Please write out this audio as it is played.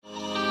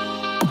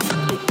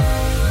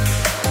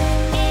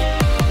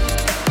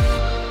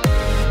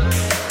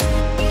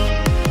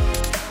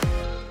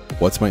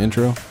What's my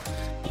intro?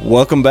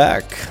 Welcome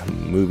back,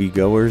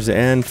 moviegoers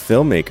and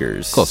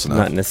filmmakers. Close enough.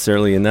 Not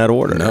necessarily in that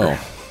order. No.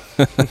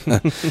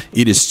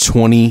 It is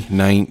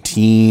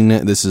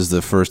 2019. This is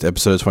the first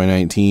episode of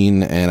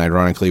 2019, and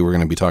ironically, we're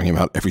going to be talking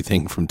about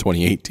everything from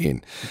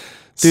 2018.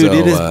 Dude,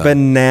 it is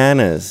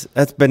bananas.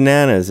 That's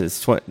bananas.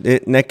 It's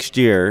next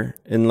year,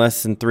 in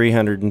less than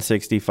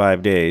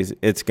 365 days,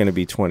 it's going to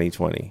be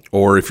 2020.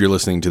 Or if you're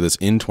listening to this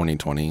in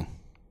 2020,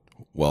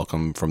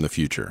 welcome from the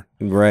future.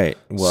 Right.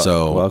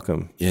 Well,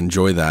 welcome.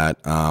 Enjoy that.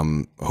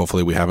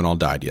 Hopefully, we haven't all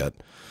died yet,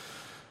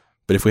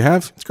 but if we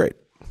have, it's great.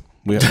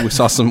 We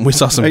saw some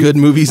good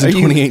movies in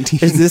 2018.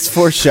 Is this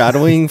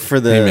foreshadowing for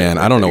the? Hey man,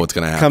 I don't know what's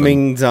going to happen.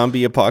 Coming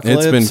zombie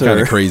apocalypse. It's been kind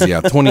of crazy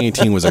out.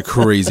 2018 was a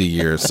crazy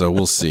year, so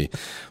we'll see.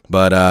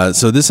 But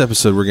so this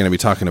episode, we're going to be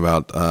talking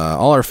about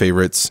all our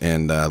favorites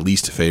and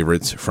least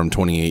favorites from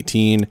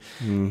 2018,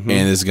 and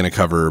this is going to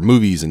cover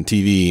movies and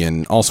TV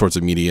and all sorts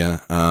of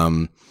media.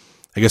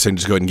 I guess I can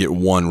just go ahead and get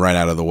one right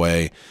out of the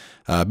way.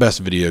 Best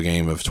video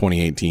game of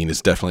 2018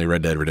 is definitely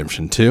Red Dead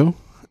Redemption 2,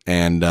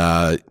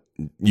 and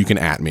you can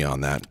at me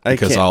on that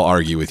because I'll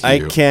argue with you. I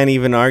can't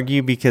even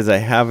argue because I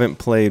haven't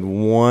played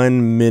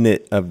 1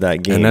 minute of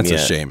that game, and that's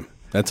yet. a shame.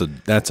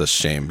 That's a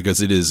shame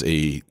because it is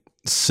a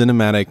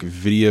cinematic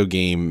video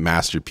game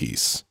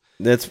masterpiece.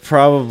 That's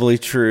probably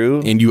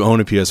true. And you own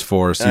a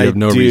PS4, so you have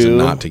no reason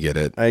not to get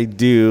it. I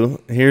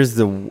do. Here's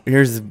the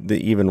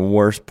even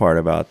worse part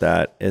about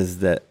that is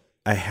that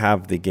I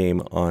have the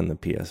game on the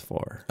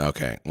PS4.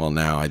 Okay. Well,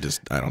 now I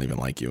don't even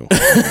like you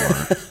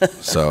anymore.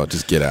 So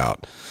just get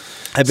out.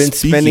 I've been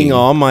spending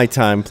all my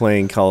time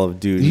playing Call of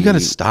Duty. You got to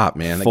stop,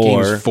 man. That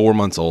game's 4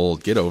 months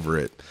old. Get over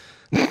it.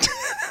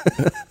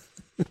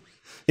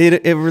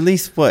 It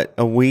released, what,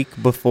 a week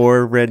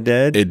before Red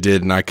Dead? It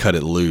did, and I cut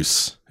it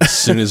loose. As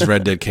soon as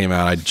Red Dead came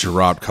out, I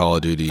dropped Call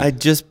of Duty. I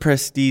just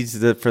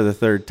prestiged it for the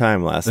third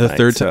time last night. The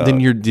third time? Then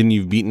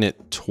you've beaten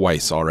it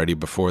twice already.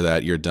 Before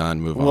that, you're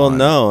done. Move on. Well,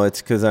 no,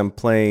 it's because I'm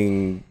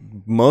playing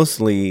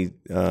mostly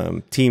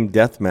team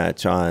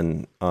deathmatch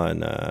on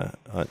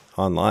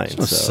online. There's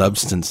no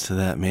substance to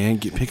that, man.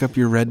 Pick up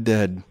your Red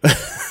Dead.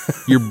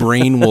 Your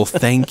brain will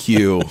thank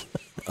you.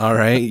 All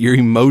right? Your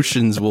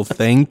emotions will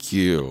thank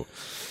you.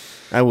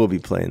 I will be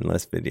playing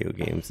less video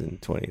games in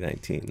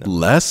 2019. Though.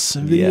 Less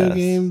video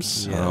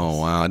games? Yes. Oh,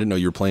 wow. I didn't know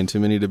you were playing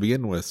too many to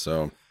begin with.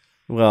 So,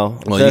 well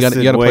you got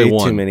to play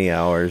one. Too many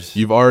hours.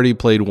 You've already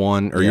played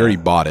one, or you already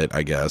bought it,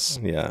 I guess.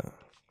 Yeah.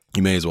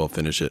 You may as well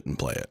finish it and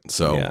play it.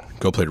 So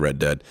go play Red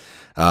Dead.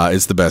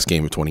 It's the best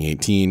game of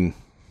 2018,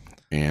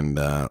 and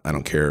I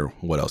don't care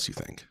what else you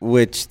think.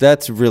 Which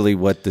that's really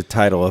what the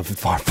title of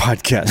our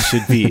podcast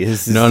should be: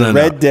 is the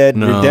Red Dead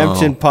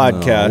Redemption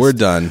podcast. We're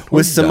done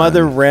with some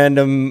other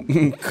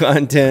random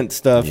content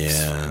stuff.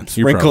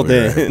 Sprinkled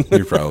in. Right.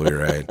 You're probably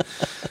right.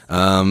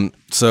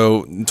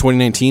 So in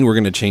 2019, we're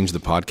going to change the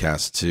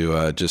podcast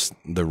to just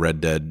the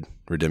Red Dead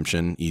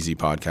Redemption Easy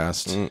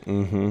Podcast.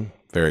 Mm-hmm.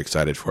 Very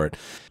excited for it.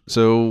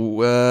 So,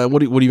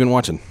 what have you been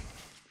watching?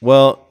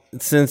 Well,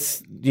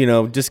 since,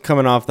 just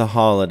coming off the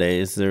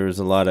holidays, there was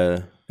a lot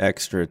of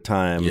extra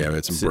time. Yeah, we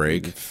had some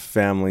break.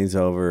 Families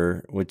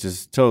over, which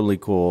is totally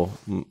cool.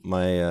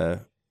 My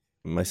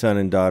son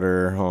and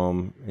daughter are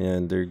home,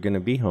 and they're going to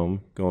be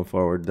home going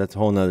forward. That's a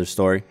whole nother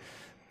story.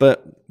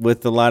 But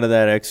with a lot of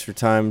that extra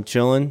time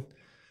chilling,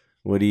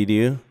 what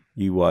do?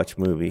 You watch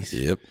movies.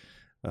 Yep.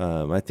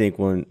 I think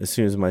as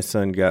soon as my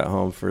son got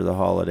home for the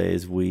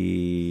holidays,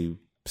 we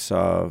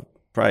saw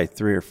probably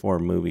 3 or 4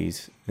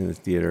 movies in the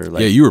theater.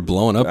 Yeah, you were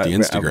blowing up the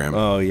Instagram.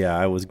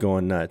 I was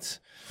going nuts.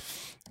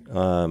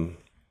 And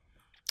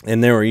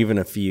there were even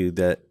a few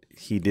that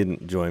he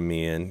didn't join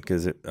me in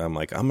because I'm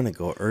like, I'm going to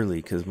go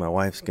early because my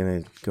wife's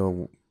going to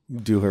go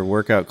do her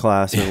workout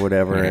class or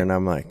whatever. Right. And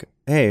I'm like,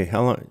 hey,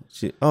 how long?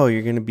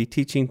 You're going to be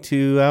teaching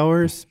 2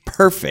 hours?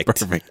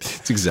 Perfect.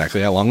 It's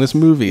exactly how long this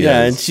movie is.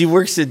 Yeah, and she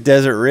works at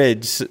Desert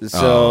Ridge.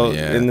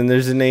 And then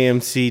there's an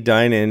AMC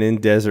dine-in in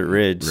Desert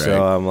Ridge. Right.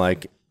 So I'm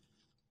like,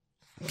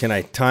 can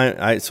I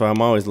time? So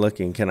I'm always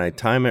looking. Can I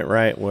time it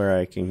right where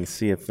I can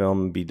see a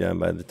film and be done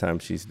by the time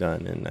she's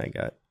done? And I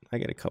got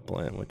a couple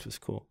in, which was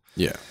cool.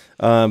 Yeah.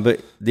 But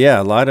yeah,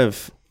 a lot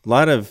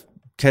of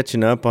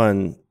catching up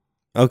on.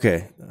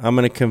 Okay, I'm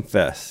gonna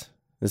confess.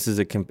 This is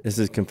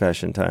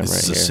confession time. This right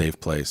is here. A safe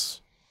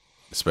place,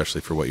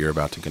 especially for what you're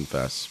about to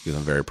confess, because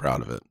I'm very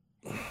proud of it.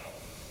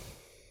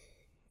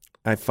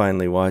 I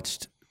finally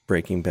watched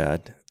Breaking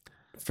Bad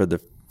for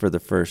the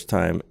first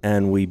time,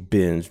 and we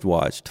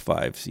watched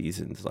 5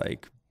 seasons,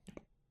 like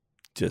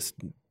just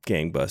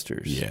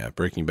gangbusters. Yeah,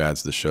 Breaking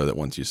Bad's the show that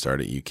once you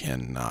start it, you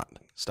cannot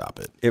stop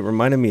it. It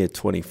reminded me of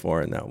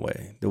 24 in that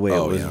way, the way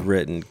it was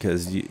written,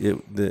 because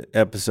the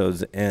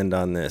episodes end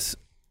on this.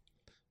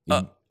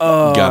 I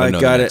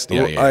got it.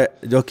 Yeah.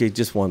 Okay,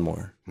 just one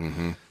more.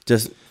 Mm-hmm.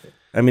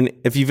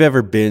 If you've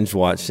ever binge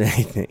watched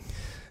anything,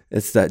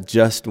 it's that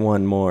just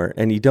one more,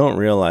 and you don't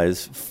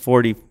realize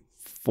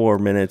 44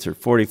 minutes or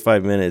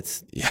 45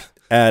 minutes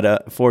add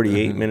up,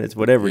 48 minutes,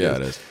 whatever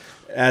it is,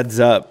 adds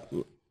up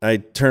I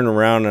turn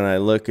around and I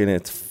look and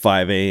it's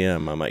 5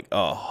 a.m. I'm like,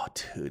 oh,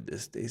 dude,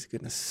 this day's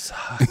gonna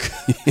suck.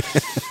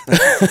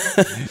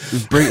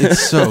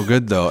 It's so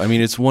good though. I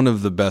mean, it's one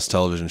of the best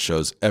television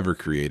shows ever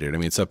created. I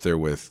mean, it's up there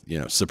with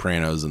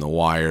Sopranos and The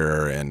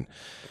Wire, and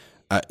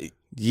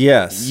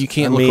yes, you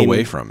can't look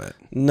away from it.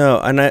 No,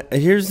 and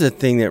here's the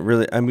thing that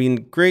really, I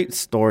mean, great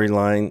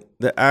storyline.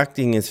 The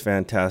acting is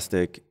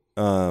fantastic,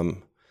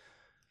 and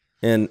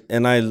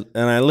I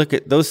look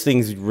at those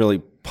things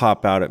really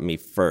pop out at me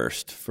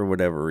first for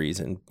whatever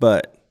reason.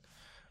 But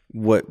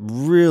what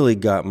really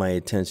got my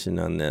attention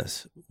on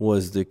this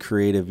was the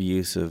creative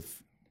use of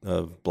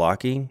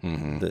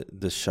blocking,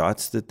 the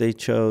shots that they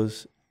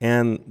chose,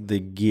 and the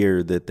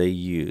gear that they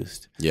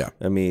used. Yeah,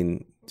 I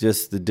mean,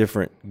 just the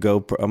different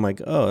GoPro. I'm like,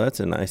 oh, that's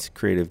a nice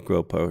creative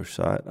GoPro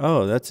shot.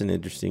 Oh, that's an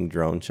interesting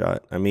drone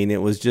shot. I mean,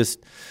 it was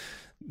just,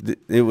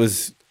 it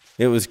was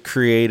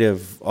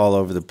creative all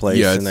over the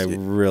place, and I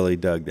really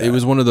dug that. It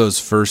was one of those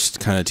first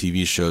kind of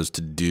TV shows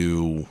to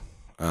do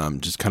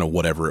just kind of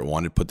whatever it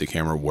wanted, put the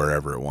camera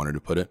wherever it wanted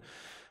to put it.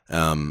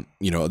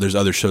 There's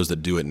other shows that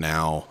do it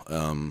now.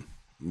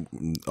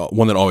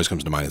 One that always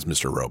comes to mind is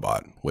Mr.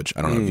 Robot, which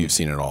I don't know if you've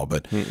seen it all,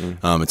 but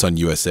it's on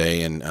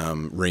USA, and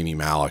Rami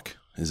Malek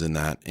is in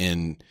that,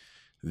 and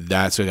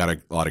that's got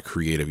a lot of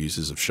creative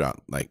uses of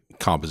shot, like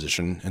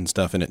composition and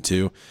stuff in it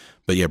too.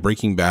 But yeah,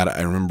 Breaking Bad,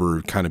 I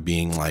remember kind of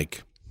being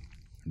like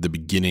the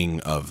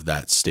beginning of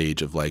that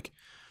stage of like,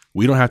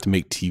 we don't have to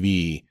make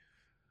TV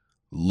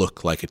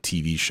look like a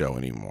TV show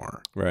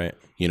anymore. Right.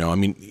 I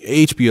mean,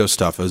 HBO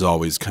stuff has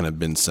always kind of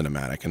been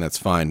cinematic, and that's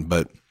fine,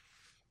 but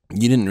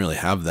you didn't really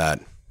have that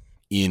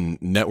in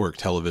network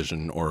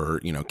television or,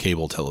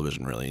 cable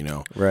television really,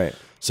 Right.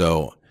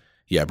 So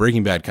yeah,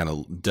 Breaking Bad kind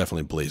of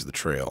definitely blazed the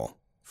trail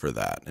for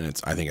that. And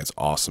I think it's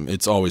awesome.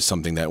 It's always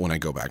something that when I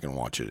go back and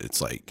watch it,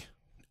 it's like,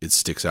 it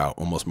sticks out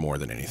almost more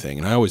than anything.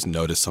 And I always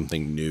notice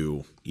something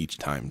new each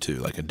time too,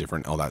 like a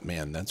different,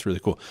 that's really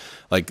cool.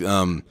 Like,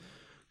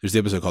 there's the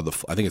episode called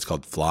I think it's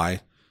called Fly,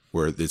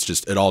 where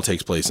it all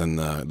takes place in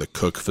the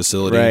Cook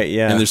facility. Right,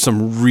 yeah. And there's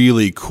some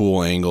really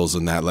cool angles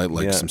in that,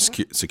 like some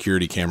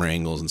security camera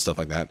angles and stuff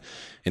like that.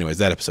 Anyways,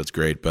 that episode's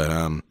great.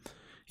 But,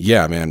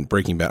 yeah, man,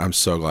 Breaking Bad. I'm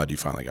so glad you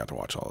finally got to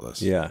watch all of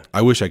this. Yeah.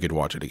 I wish I could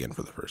watch it again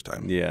for the first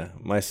time. Yeah.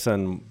 My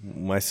son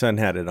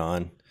had it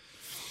on,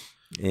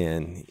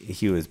 and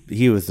he was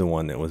the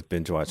one that was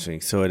binge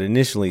watching. So it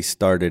initially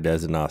started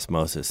as an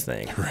osmosis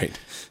thing. Right.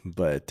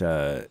 But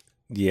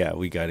yeah,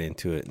 we got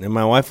into it. And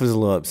my wife was a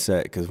little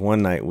upset because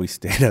one night we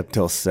stayed up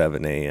till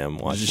 7 a.m.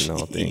 watching the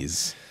whole thing.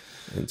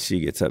 And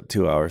she gets up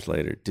 2 hours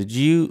later. Did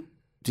you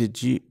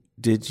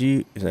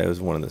that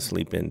was one of the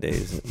sleep-in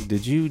days.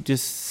 Did you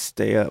just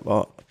stay up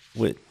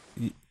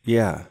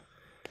yeah.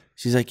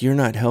 She's like, you're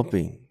not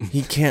helping.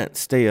 He can't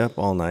stay up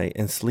all night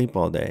and sleep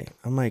all day.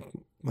 I'm like,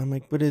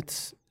 but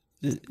it's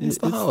the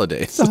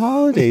holidays. It's the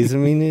holidays. I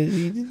mean,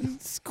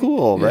 it's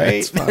cool, yeah, right?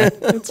 It's fine.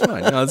 It's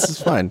fine. No, this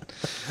is fine.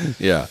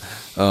 Yeah.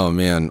 Oh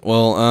man.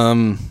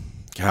 Well,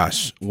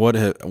 gosh, what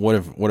have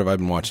I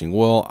been watching?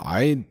 Well,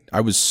 I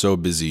was so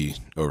busy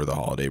over the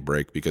holiday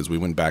break because we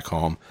went back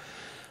home.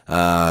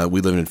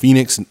 We live in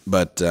Phoenix,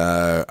 but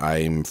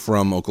I'm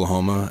from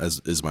Oklahoma,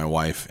 as is my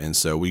wife, and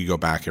so we go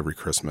back every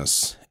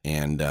Christmas,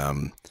 and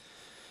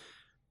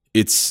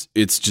it's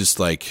just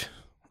like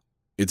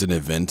it's an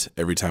event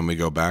every time we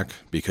go back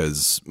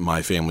because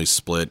my family's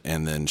split,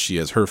 and then she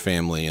has her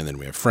family, and then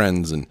we have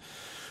friends, and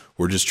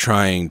we're just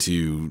trying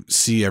to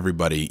see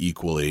everybody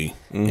equally,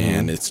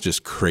 and it's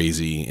just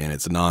crazy, and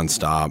it's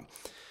nonstop.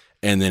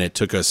 And then it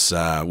took us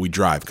we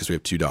drive because we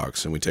have 2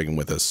 dogs, and we take them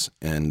with us,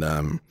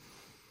 and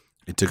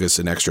it took us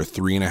an extra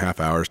 3.5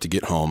 hours to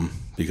get home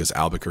because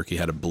Albuquerque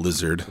had a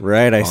blizzard.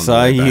 Right, I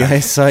saw you.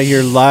 I saw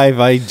your live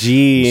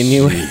IG, and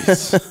you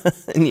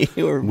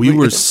were. We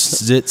were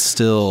sit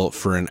still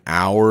for an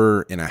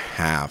hour and a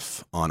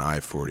half on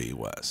I-40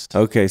 West.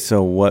 Okay,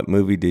 so what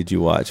movie did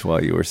you watch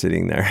while you were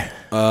sitting there?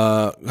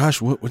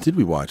 Gosh, what did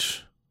we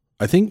watch?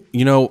 I think,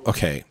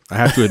 okay, I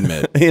have to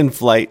admit.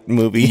 In-flight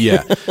movie.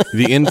 Yeah.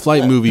 The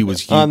in-flight movie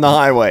was on the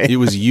highway. It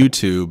was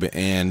YouTube,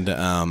 and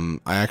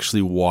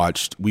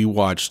we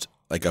watched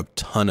like a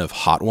ton of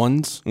Hot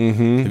Ones.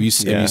 Mm-hmm. Have you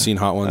seen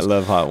Hot Ones? I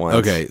love Hot Ones.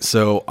 Okay,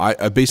 so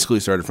I basically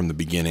started from the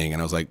beginning,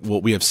 and I was like, well,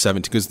 we have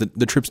 17, because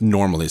the trip's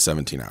normally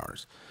 17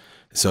 hours.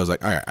 So I was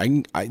like, all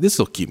right, this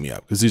will keep me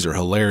up, because these are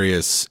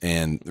hilarious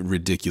and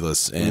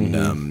ridiculous,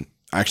 and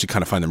I actually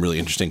kind of find them really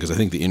interesting, because I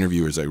think the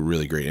interviewer is a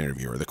really great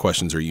interviewer. The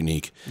questions are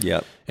unique.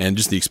 Yep. And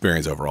just the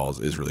experience overall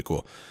is really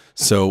cool.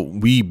 So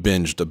we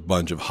binged a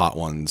bunch of Hot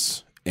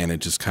Ones, and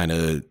it just kind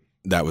of,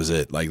 that was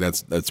it. Like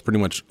that's pretty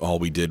much all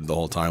we did the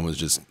whole time was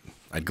just,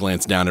 I'd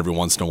glance down every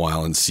once in a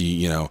while and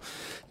see,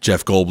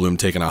 Jeff Goldblum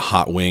taking a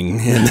hot wing.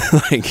 And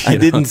I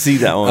didn't see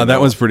that one.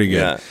 That was pretty good.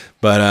 Yeah.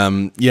 But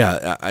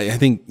I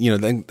think,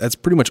 that's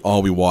pretty much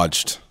all we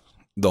watched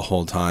the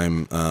whole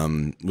time,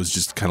 was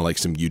just kind of like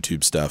some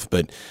YouTube stuff.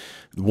 But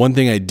one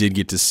thing I did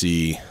get to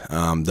see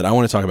that I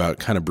want to talk about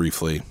kind of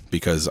briefly,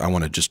 because I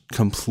want to just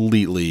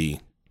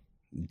completely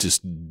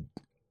just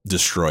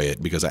destroy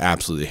it because I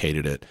absolutely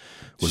hated it.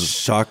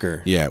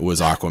 Shocker. Yeah, it was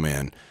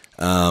Aquaman.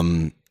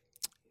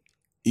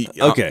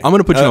 Okay. I'm going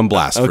to put you on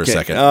blast for a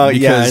second. Oh,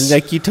 yeah. And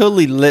like you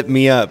totally lit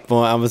me up.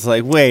 Well, I was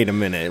like, wait a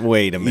minute.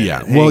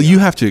 Yeah. Well, you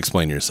have to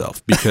explain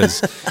yourself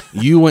because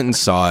you went and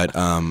saw it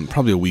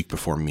probably a week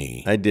before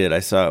me. I did.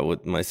 I saw it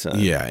with my son.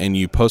 Yeah. And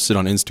you posted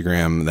on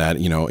Instagram that,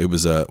 it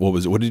was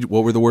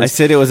what were the words? I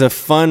said it was a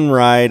fun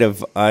ride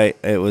of eye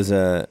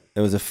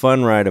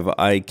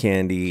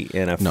candy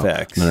and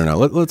effects. No.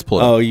 Let's pull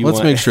it Oh, up.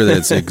 Let's make sure that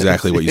it's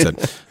exactly what you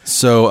said.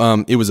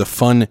 So it was a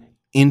fun,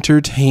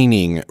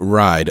 entertaining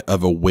ride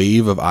of a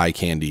wave of eye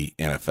candy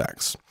and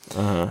effects.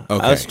 Okay.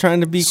 I was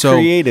trying to be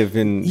creative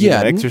and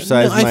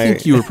exercise. I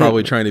think you were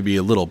probably trying to be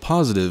a little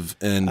positive,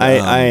 and I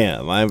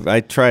am.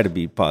 I try to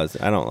be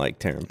positive. I don't like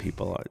tearing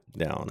people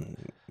down.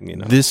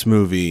 This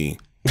movie.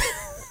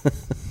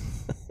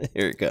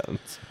 Here it comes.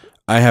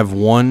 I have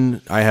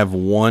one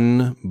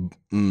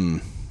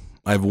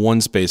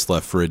space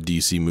left for a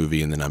DC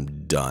movie, and then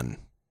I'm done.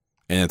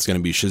 And it's going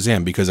to be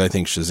Shazam because I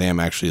think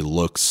Shazam actually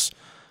looks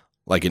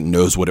like it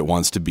knows what it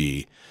wants to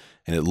be,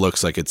 and it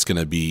looks like it's going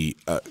to be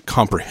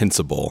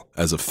comprehensible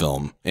as a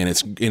film, and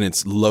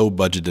it's low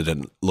budgeted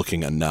and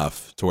looking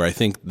enough to where I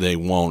think they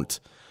won't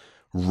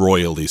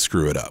royally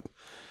screw it up.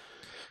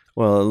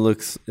 Well,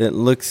 it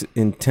looks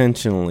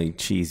intentionally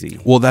cheesy.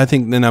 Well, I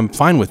think then I'm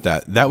fine with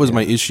that. That was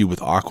my issue with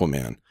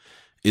Aquaman,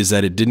 is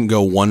that it didn't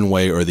go one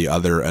way or the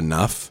other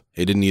enough.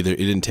 It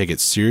didn't take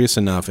it serious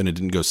enough, and it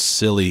didn't go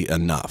silly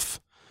enough.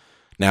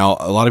 Now,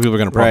 a lot of people are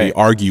going to probably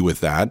argue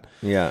with that,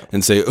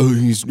 and say, "Oh,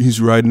 he's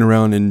riding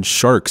around in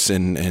sharks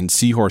and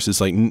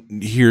seahorses." Like,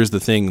 here's the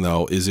thing,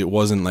 though: is it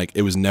wasn't like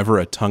it was never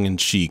a tongue in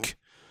cheek.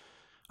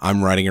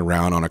 I'm riding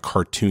around on a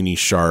cartoony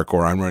shark,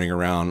 or I'm running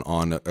around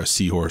on a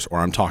seahorse, or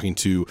I'm talking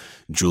to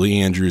Julie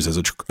Andrews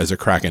as a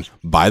kraken.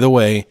 By the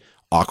way,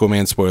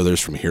 Aquaman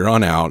spoilers from here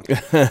on out.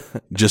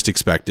 Just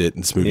expect it.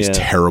 This movie's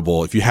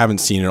terrible. If you haven't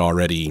seen it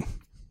already,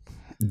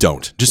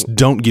 don't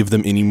give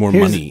them any more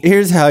money.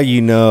 Here's how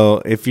you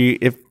know if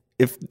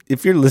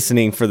you're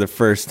listening for the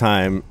first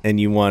time and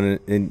you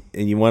want a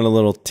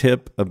little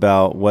tip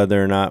about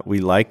whether or not we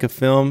like a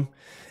film,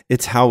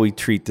 it's how we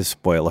treat the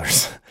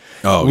spoilers.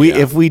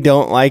 If we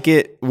don't like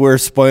it, we're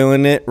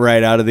spoiling it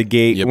right out of the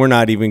gate. Yep. We're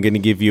not even going to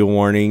give you a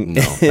warning.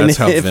 No, that's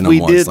how Venom was.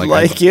 If we did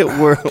like it,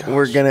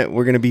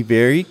 we're gonna be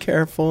very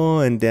careful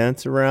and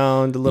dance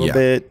around a little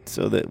bit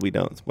so that we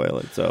don't spoil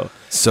it.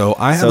 So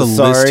I have a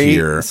list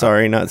here.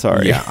 Sorry, not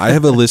sorry. Yeah, I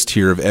have a list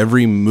here of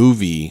every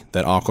movie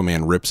that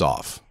Aquaman rips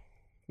off.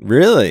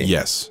 Really?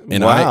 Yes.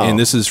 And wow. and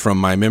this is from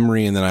my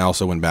memory, and then I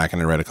also went back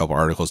and I read a couple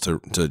articles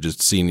to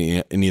just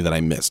see any that I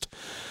missed.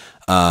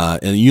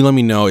 And you let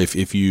me know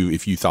if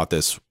you thought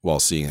this while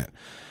seeing it.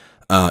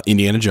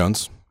 Indiana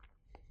Jones,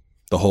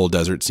 the whole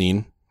desert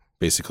scene,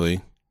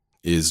 basically,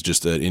 is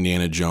just an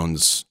Indiana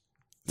Jones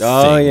thing.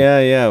 Oh,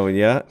 yeah. Well,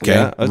 yeah. Okay.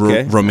 Yeah,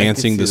 okay.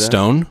 Romancing the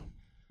Stone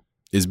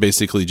is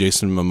basically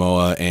Jason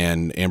Momoa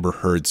and Amber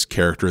Heard's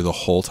character the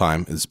whole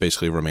time. It's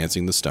basically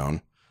romancing the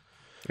stone.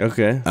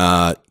 Okay.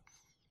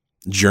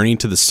 Journey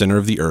to the Center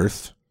of the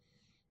Earth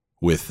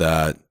with,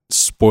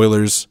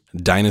 spoilers,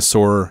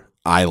 Dinosaur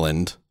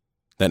Island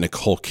that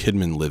Nicole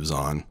Kidman lives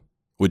on,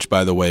 which,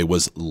 by the way,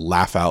 was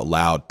laugh out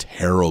loud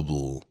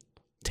terrible.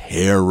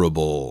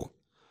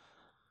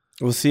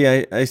 Well, see,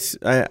 I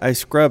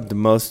scrubbed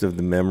most of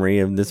the memory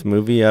of this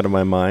movie out of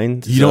my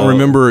mind. You don't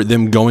remember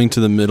them going to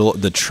the middle,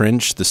 the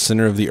trench, the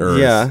center of the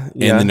earth,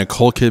 and then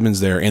Nicole Kidman's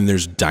there, and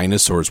there's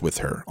dinosaurs with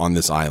her on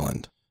this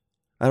island.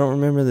 I don't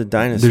remember the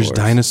dinosaurs. There's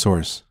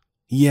dinosaurs.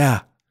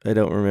 Yeah. I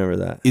don't remember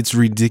that. It's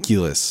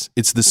ridiculous.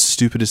 It's the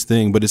stupidest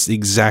thing, but it's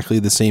exactly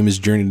the same as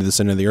Journey to the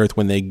Center of the Earth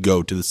when they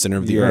go to the center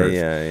of the earth.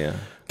 Yeah.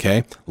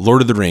 Okay?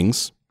 Lord of the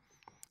Rings.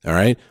 All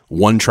right?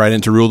 One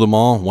trident to rule them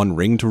all, one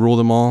ring to rule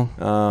them all.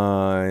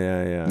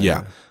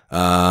 Yeah.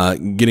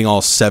 Getting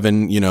all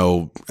 7,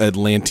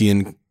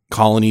 Atlantean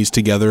colonies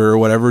together or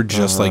whatever,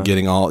 just like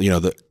getting all,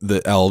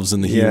 the elves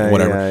and the human,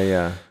 whatever.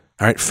 Yeah.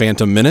 All right,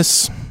 Phantom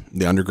Menace,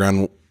 the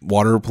underground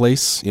water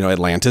place,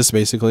 Atlantis,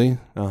 basically.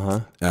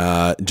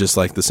 Just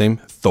like the same.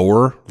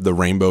 Thor, the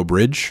Rainbow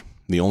Bridge,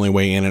 the only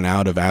way in and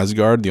out of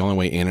Asgard, the only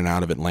way in and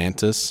out of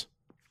Atlantis.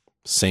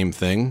 Same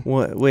thing.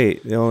 What?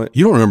 Wait. You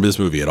don't remember this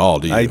movie at all,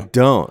 do you? I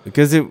don't.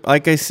 Because,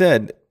 like I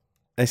said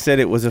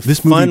it was a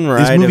fun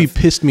ride. This movie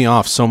pissed me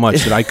off so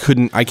much that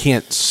I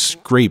can't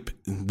scrape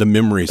the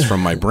memories from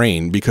my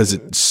brain because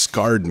it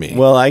scarred me.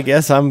 Well, I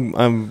guess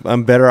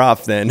I'm better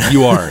off then.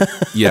 You are.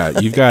 Yeah,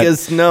 you have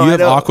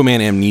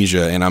Aquaman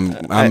amnesia, and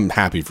I'm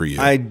happy for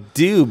you. I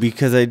do,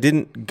 because I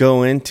didn't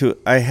go into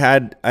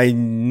I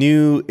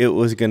knew it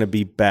was going to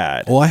be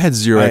bad. Well, I had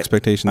zero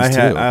expectations too.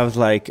 I was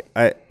like,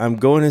 I'm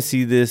going to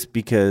see this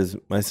because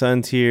my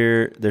son's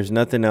here. There's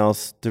nothing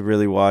else to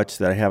really watch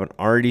that I haven't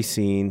already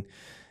seen.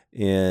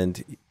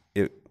 And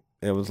it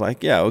was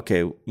like, yeah,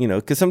 okay,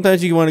 because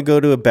sometimes you want to go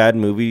to a bad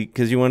movie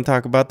because you want to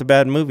talk about the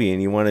bad movie and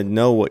you want to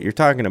know what you're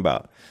talking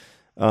about.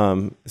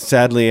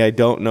 Sadly, I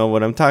don't know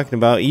what I'm talking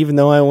about, even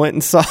though I went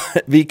and saw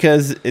it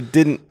because it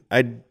didn't.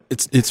 I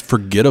it's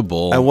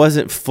forgettable. I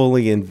wasn't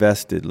fully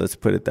invested. Let's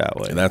put it that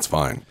way. That's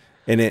fine.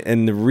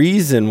 And the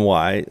reason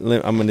why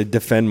I'm going to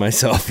defend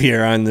myself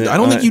here on the. I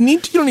don't think you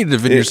need to. You don't need to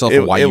defend yourself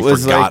on why you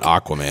forgot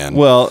Aquaman.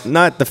 Well,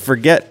 not the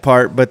forget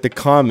part, but the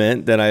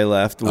comment that I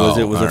left was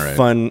it was a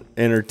fun,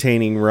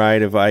 entertaining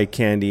ride of eye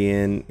candy,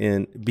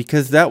 and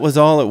because that was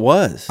all it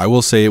was. I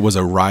will say it was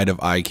a ride of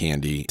eye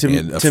candy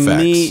and effects.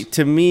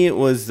 To me, it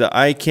was the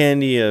eye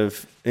candy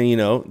of.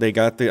 They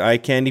got the eye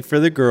candy for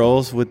the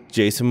girls with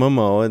Jason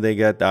Momoa. They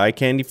got the eye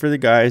candy for the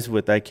guys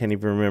with I can't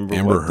even remember.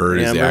 Amber Heard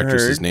is the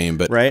actress's name,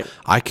 but right?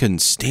 I couldn't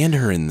stand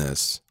her in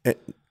this.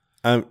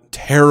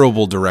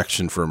 Terrible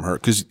direction from her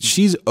because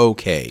she's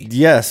okay.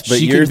 Yes,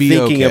 but you're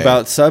thinking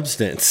about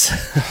substance.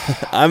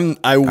 I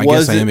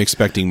guess I am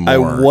expecting more. I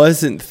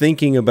wasn't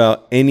thinking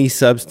about any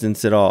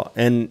substance at all,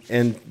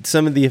 and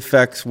some of the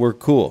effects were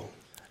cool,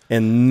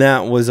 and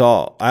that was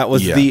all. That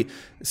was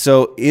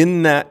So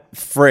in that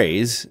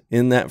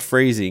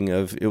phrasing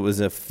of it was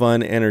a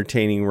fun,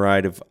 entertaining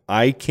ride of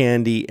eye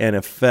candy and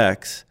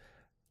effects,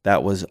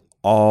 that was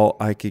all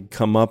I could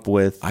come up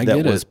with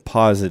that was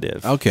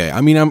positive. Okay,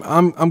 I mean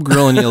I'm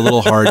grilling you a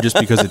little hard just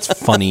because it's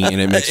funny and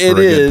it makes for a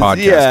good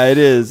podcast. Yeah, it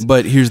is.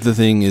 But here's the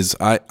thing: is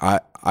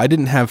I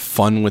didn't have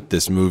fun with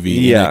this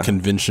movie in a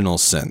conventional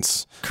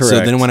sense. Correct. So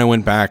then when I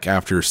went back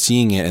after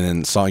seeing it and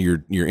then saw your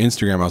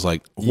Instagram, I was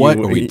like, what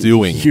are we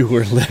doing? You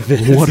were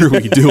living. What are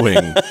we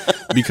doing?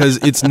 Because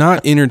it's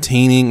not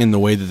entertaining in the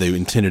way that they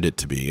intended it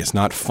to be. It's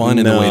not fun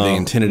in the way they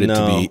intended it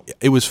to be.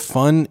 It was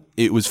fun.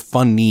 It was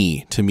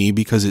funny to me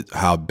because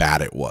how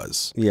bad it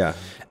was. Yeah.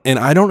 And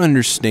I don't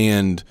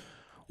understand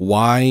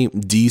why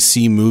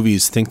DC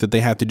movies think that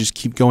they have to just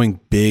keep going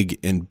big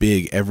and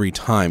big every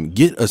time.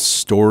 Get a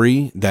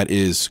story that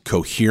is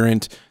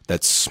coherent,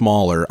 that's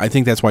smaller. I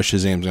think that's why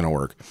Shazam's going to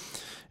work,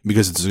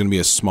 because it's going to be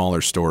a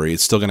smaller story.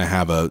 It's still going to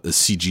have a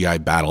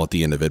CGI battle at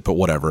the end of it, but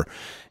whatever.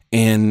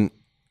 And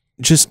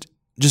just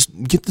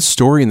get the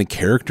story and the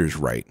characters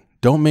right.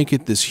 Don't make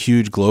it this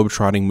huge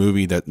globe-trotting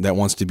movie that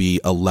wants to be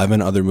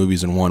 11 other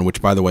movies in one,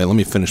 which, by the way, let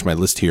me finish my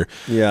list here.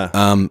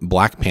 Yeah.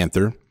 Black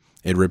Panther.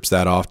 It rips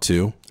that off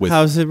too.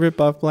 How does it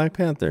rip off Black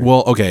Panther?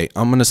 Well, okay,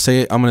 I'm gonna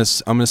say this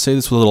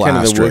with a little kind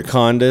asterisk. Of the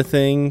Wakanda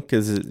thing,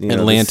 because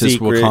Atlantis,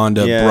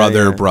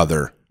 Wakanda,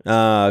 brother.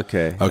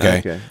 Okay.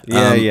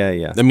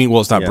 Yeah. I mean, well,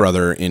 it's not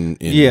brother in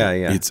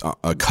it's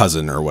a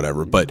cousin or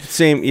whatever, but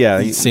same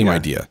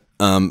idea.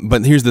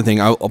 But here's the thing: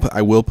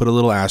 I will put a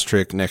little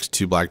asterisk next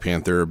to Black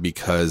Panther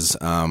because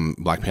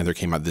Black Panther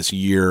came out this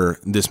year.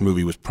 This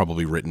movie was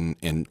probably written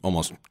and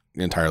almost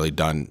entirely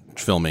done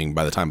filming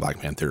by the time Black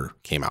Panther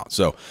came out.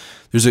 So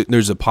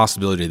there's a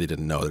possibility they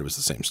didn't know that it was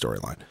the same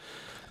storyline.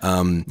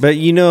 But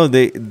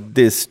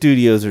the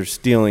studios are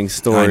stealing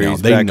stories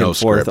back and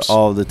forth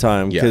all the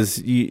time because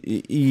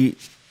you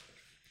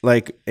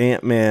like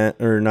Ant-Man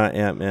or not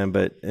Ant-Man,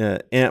 but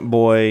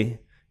Ant-Boy.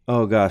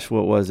 Oh gosh,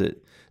 what was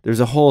it? There's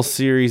a whole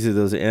series of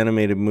those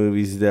animated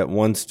movies that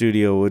one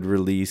studio would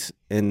release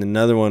and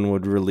another one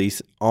would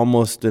release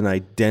almost an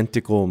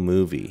identical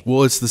movie.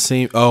 Well, it's the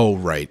same. Oh,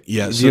 right.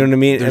 Yeah. So you know what I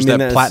mean? There's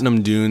that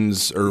Platinum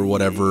Dunes or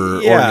whatever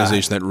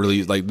organization that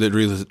released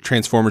the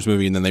Transformers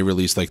movie, and then they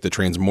released like the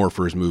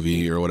Transmorphers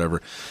movie or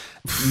whatever.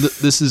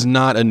 This is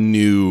not a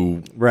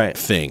new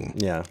thing.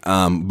 Yeah.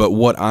 But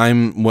what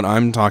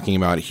I'm talking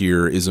about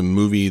here is a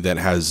movie that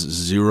has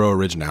zero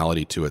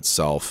originality to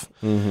itself,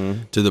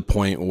 to the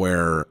point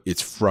where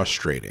it's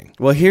frustrating.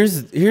 Well,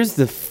 here's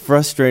the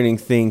frustrating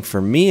thing for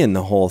me in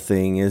the whole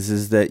thing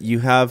is that you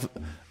have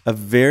a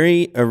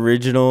very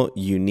original,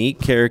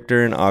 unique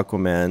character in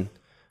Aquaman,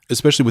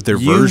 especially with their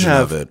version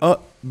of it.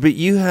 But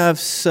you have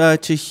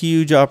such a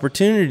huge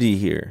opportunity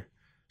here,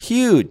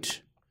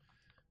 huge.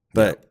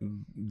 But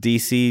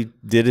DC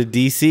did a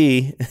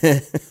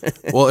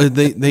DC. Well,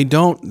 they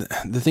don't.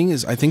 The thing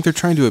is, I think they're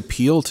trying to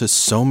appeal to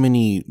so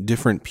many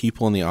different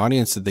people in the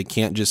audience that they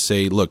can't just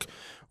say, look,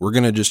 we're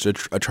going to just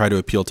try to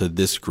appeal to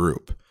this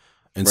group.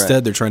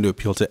 Instead, they're trying to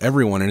appeal to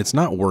everyone, and it's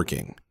not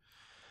working.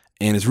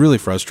 And it's really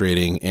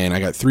frustrating. And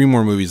I got 3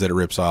 more movies that it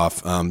rips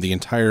off. The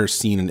entire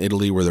scene in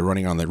Italy where they're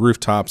running on the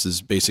rooftops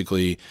is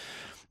basically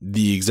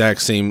the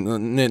exact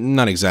same,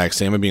 not exact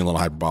same, I'm being a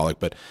little hyperbolic,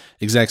 but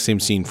exact same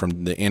scene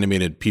from the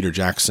animated Peter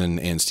Jackson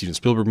and Steven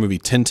Spielberg movie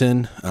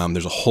Tintin.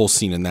 There's a whole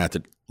scene in that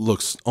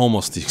looks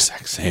almost the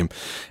exact same.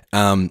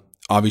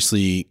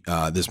 Obviously,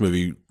 this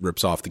movie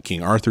rips off the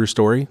King Arthur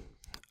story,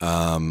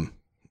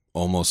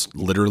 almost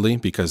literally,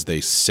 because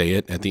they say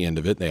it at the end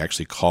of it. They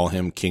actually call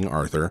him King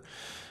Arthur,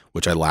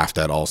 which I laughed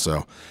at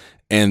also.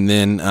 And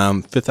then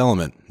Fifth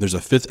Element. There's a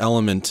Fifth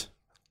Element.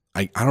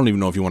 I don't even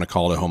know if you want to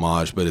call it a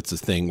homage, but it's a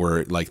thing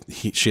where like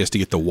she has to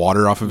get the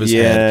water off of his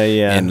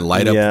head and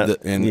light up.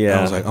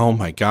 I was like, oh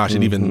my gosh,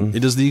 it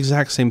does the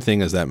exact same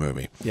thing as that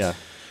movie. Yeah.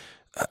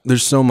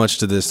 There's so much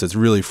to this that's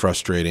really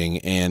frustrating,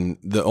 and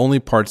the only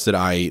parts that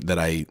I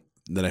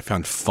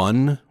found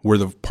fun were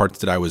the parts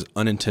that I was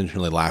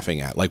unintentionally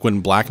laughing at, like when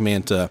Black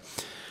Manta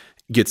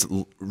gets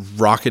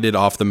rocketed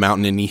off the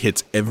mountain and he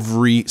hits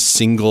every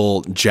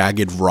single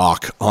jagged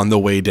rock on the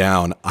way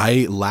down.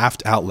 I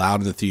laughed out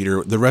loud in the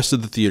theater. The rest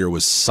of the theater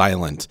was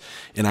silent,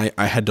 and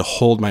I had to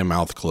hold my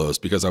mouth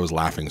closed because I was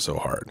laughing so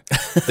hard.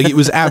 Like, it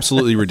was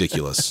absolutely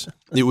ridiculous.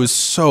 It was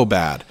so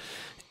bad.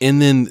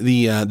 And then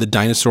the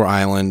Dinosaur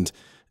Island,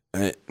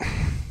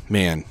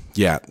 man,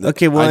 yeah.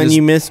 Okay, well, and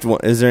you missed one.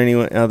 Is there any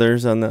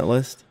others on that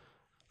list?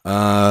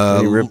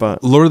 Lord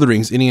of the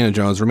Rings, Indiana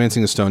Jones,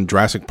 Romancing the Stone,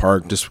 Jurassic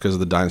Park, just because of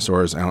the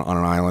dinosaurs on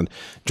an island,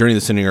 Journey to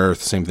the Center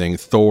Earth, same thing,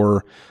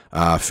 Thor,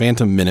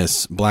 Phantom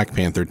Menace, Black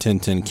Panther,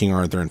 Tintin, King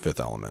Arthur, and Fifth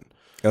Element.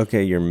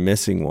 Okay, you're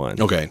missing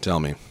one. Okay, tell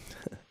me.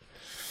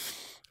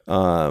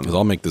 Because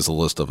I'll make this a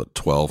list of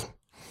 12.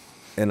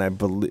 And I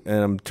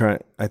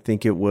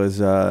think it was,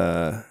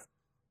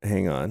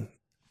 hang on.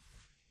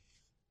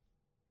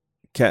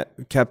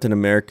 Captain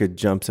America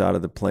jumps out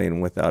of the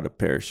plane without a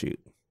parachute.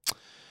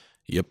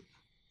 Yep.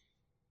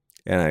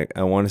 And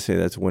I want to say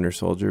that's Winter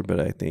Soldier, but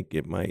I think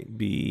it might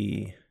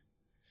be.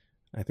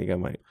 I think I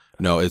might.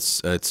 No,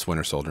 it's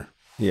Winter Soldier.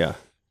 Yeah.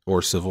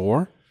 Or Civil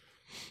War.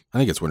 I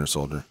think it's Winter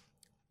Soldier.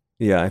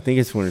 Yeah, I think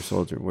it's Winter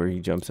Soldier where he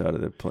jumps out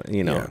of the plane.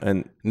 You know, Yeah.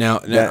 and Now,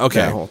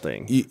 okay, that whole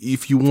thing.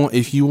 If you're That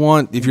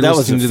was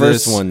listening the to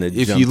first this, one that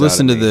if jumped you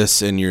listen out to at me.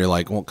 this and you're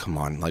like, well, come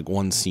on, like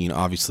one scene,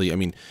 obviously. I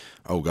mean,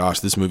 oh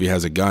gosh, this movie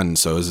has a gun,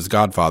 so is its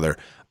Godfather.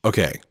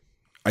 Okay,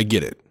 I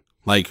get it.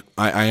 Like,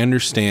 I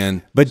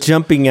understand. But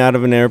jumping out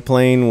of an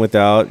airplane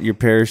without your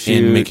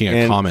parachute And making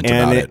a comment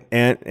about it.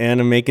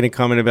 and making a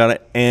comment about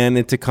it, and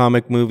it's a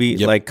comic movie.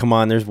 Yep. Like, come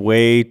on, there's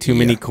way too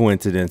many Yeah.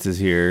 coincidences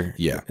here.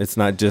 Yeah. It's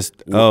not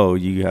just, oh,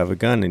 you have a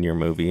gun in your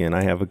movie and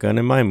I have a gun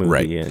in my movie.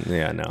 Right. And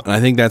yeah, no. And I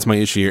think that's my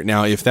issue here.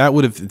 Now, if that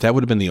would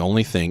have been the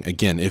only thing,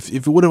 again, if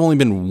it would have only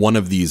been one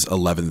of these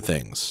 11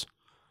 things,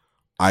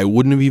 I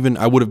would have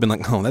been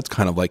like, oh, that's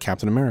kind of like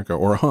Captain America,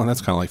 or oh, that's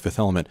kind of like Fifth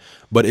Element.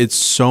 But it's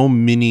so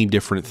many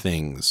different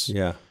things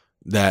Yeah.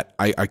 that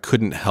I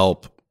couldn't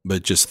help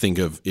but just think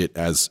of it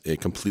as a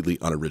completely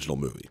unoriginal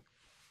movie.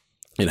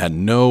 It had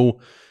no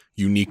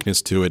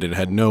uniqueness to it. It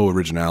had no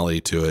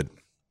originality to it.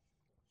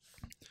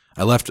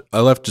 I left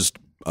just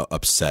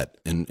upset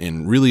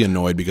and really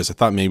annoyed because I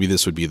thought maybe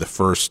this would be the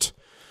first.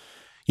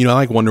 I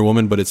like Wonder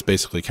Woman, but it's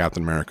basically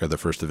Captain America, the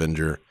first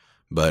Avenger,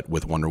 but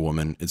with Wonder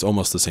Woman. It's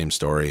almost the same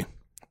story.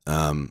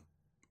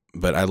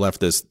 But I left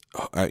this,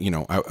 I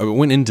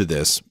went into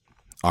this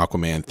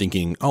Aquaman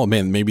thinking, oh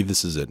man, maybe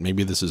this is it.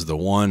 Maybe this is the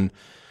one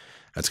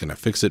that's going to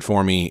fix it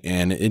for me.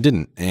 And it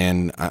didn't.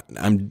 And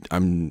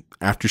I'm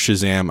after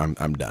Shazam,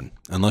 I'm done.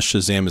 Unless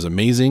Shazam is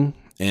amazing.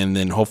 And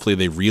then hopefully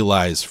they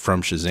realize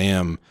from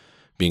Shazam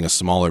being a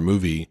smaller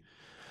movie, at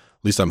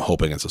least I'm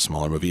hoping it's a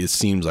smaller movie. It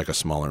seems like a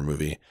smaller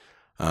movie.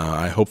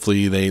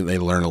 Hopefully they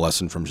learn a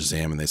lesson from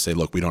Shazam and they say,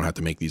 look, we don't have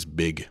to make these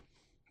big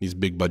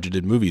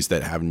budgeted movies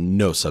that have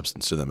no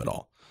substance to them at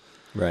all.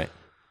 Right.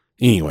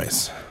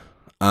 Anyways,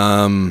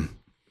 I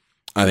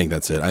think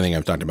that's it. I think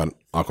I've talked about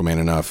Aquaman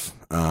enough.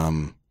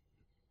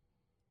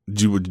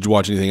 Did you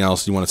watch anything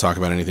else? Do you want to talk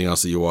about anything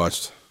else that you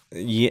watched?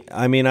 Yeah.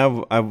 I mean, I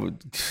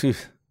would,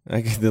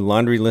 I get the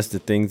laundry list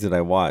of things that I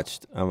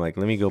watched. I'm like,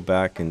 let me go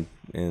back and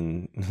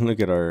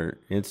look at our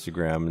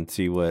Instagram and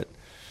see what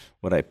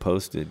I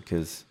posted.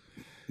 Because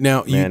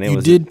now you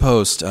did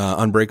post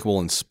Unbreakable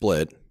and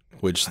Split.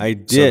 Which I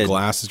did. So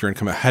Glass is going to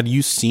come out. Had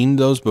you seen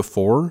those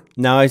before?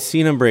 Now I've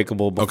seen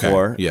Unbreakable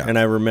before, okay, yeah. And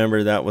I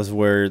remember that was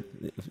where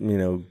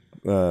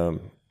Elijah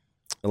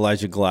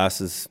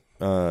Glass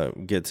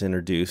gets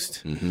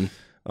introduced.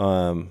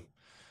 Mm-hmm.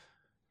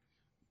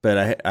 But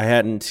I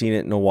hadn't seen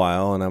it in a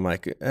while, and I'm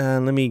like,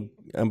 I'm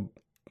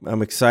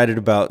excited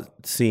about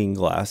seeing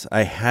Glass.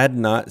 I had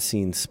not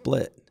seen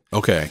Split.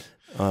 Okay.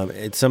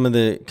 It's some of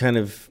the kind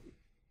of.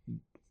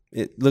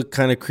 It looked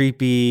kind of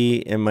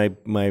creepy, and my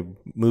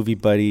movie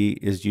buddy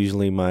is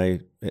usually my,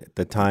 at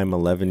the time,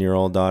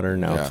 11-year-old daughter,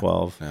 now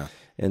 12. Yeah.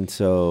 And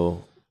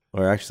so,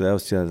 or actually that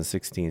was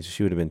 2016, so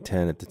she would have been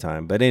 10 at the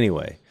time. But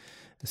anyway,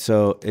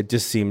 so it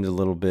just seemed a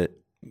little bit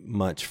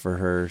much for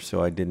her,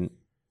 so I didn't,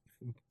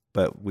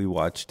 but we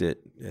watched it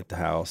at the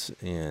house,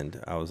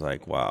 and I was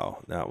like,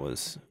 wow, that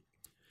was,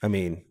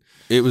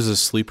 it was a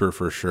sleeper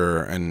for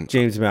sure. And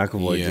James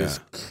McAvoy just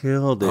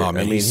killed it. Oh,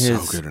 man, he's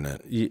so good in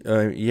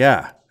it.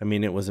 Yeah.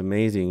 It was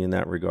amazing in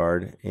that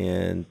regard.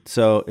 And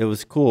so it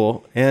was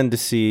cool. And to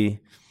see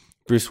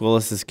Bruce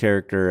Willis's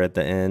character at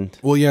the end.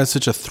 Well, yeah, it's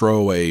such a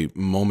throwaway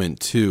moment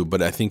too,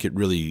 but I think it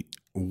really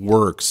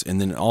works. And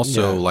then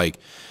also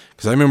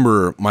because I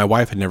remember my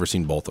wife had never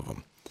seen both of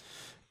them.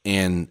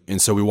 And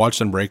so we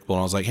watched Unbreakable, and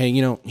I was like, hey,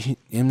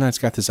 M. Night's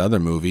got this other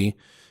movie,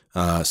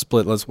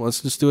 Split. Let's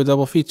just do a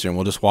double feature, and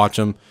we'll just watch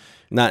them.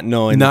 Not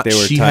knowing that they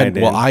were tied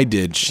in. Well, I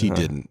did. She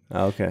didn't.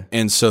 Oh, okay.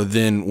 And so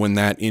then when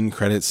that end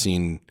credit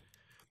scene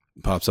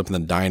pops up in the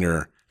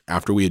diner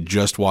after we had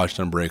just watched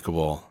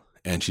Unbreakable,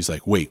 and she's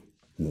like, wait,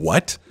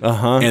 what?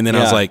 And then I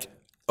was like,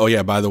 oh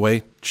yeah, by the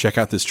way, check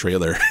out this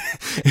trailer.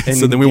 And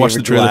so then we watched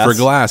the trailer for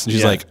Glass, and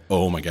she's like,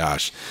 oh my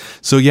gosh.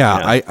 So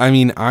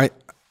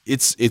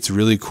it's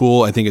really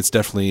cool. I think it's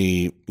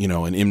definitely,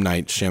 an M.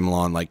 Night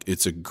Shyamalan, like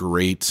it's a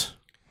great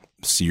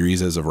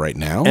series as of right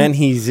now. And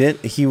he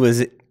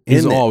was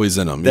He's in it. always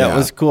in them. That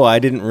was cool. I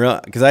didn't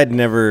realize, because I'd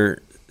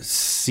never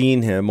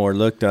seen him or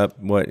looked up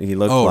what he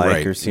looked like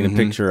right. or seen a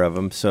picture of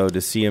him. So to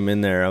see him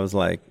in there, I was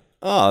like,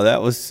 oh,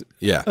 that was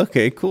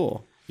okay,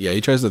 cool. Yeah, he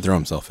tries to throw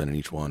himself in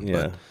each one. Yeah.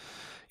 But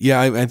yeah,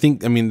 I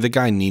think, I mean, the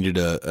guy needed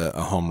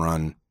a home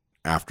run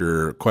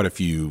after quite a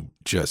few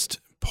just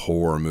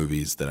poor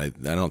movies that I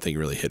don't think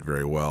really hit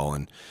very well.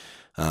 And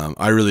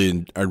I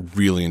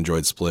really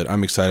enjoyed Split.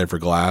 I'm excited for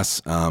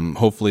Glass.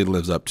 Hopefully it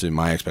lives up to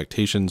my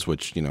expectations,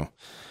 which,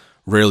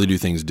 rarely do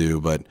things do,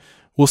 but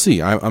we'll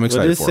see. I'm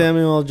excited for it.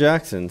 Samuel L.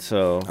 Jackson,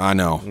 so I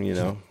know.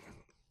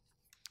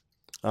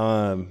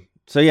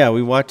 So yeah,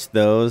 we watched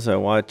those. I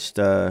watched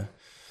Bird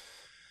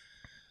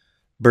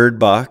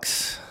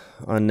Box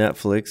on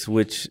Netflix,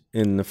 which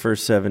in the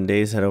first 7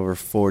 days had over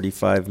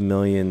 45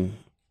 million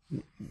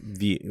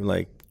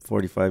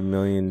 45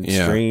 million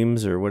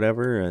streams or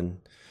whatever, and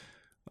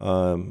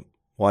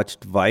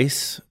watched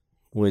Vice,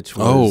 which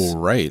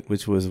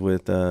was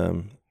with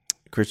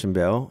Christian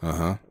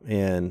Bale.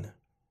 And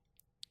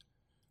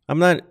I'm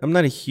not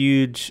a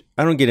huge,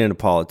 I don't get into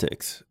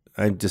politics.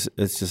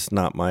 It's just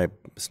not my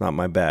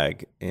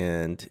bag.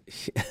 And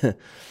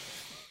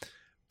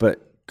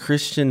but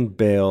Christian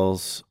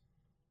Bale's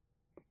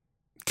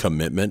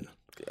commitment,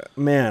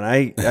 man,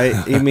 I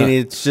mean,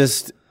 it's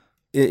just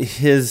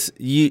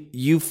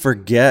you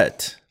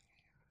forget.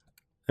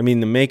 I mean,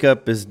 the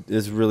makeup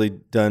is really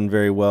done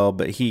very well,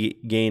 but he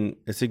gained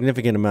a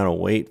significant amount of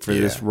weight for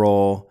this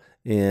role,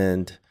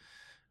 and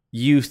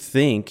you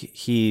think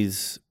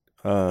he's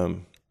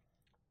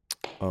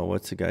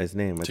what's the guy's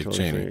name? Dick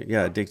Cheney.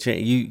 Yeah, Dick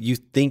Cheney. You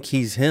think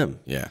he's him.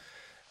 Yeah.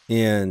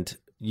 And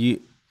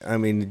I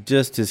mean,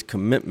 just his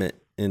commitment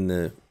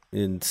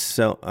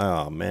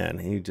oh man,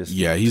 he's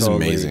totally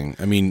amazing.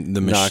 I mean,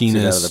 The Machinist,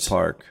 it out of the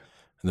park.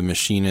 The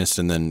Machinist,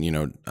 and then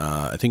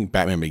I think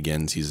Batman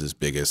Begins, he's his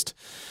biggest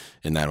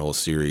in that whole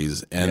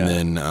series. And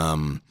then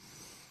and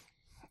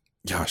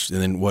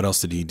then what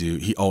else did he do?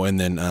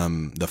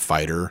 The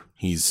Fighter.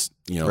 He's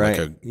like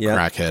a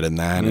crackhead in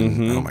that,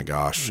 and oh my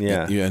gosh,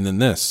 and then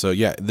this. So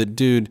the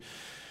dude.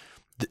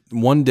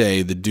 One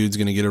day, the dude's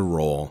going to get a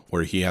role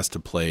where he has to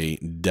play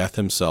death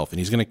himself, and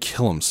he's going to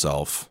kill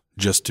himself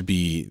just to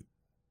be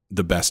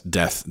the best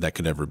death that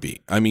could ever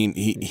be. I mean,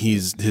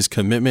 his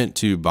commitment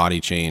to body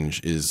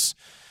change it's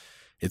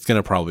going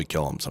to probably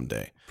kill him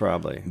someday.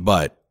 Probably.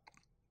 But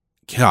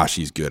gosh,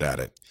 he's good at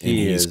it. And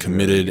he's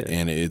committed, really,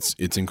 and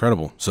it's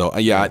incredible. So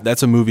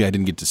that's a movie I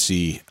didn't get to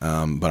see,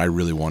 but I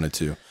really wanted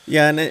to.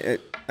 Yeah, and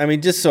I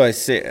mean, just so I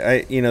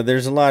say,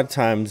 there's a lot of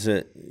times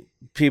that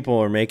people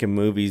are making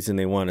movies and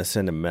they want to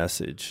send a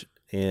message,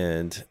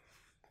 and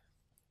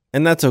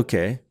that's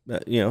okay.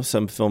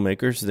 Some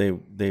filmmakers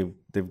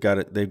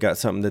they've got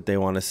something that they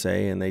want to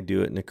say, and they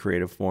do it in a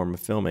creative form of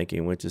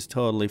filmmaking, which is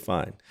totally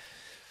fine.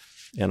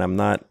 And I'm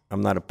not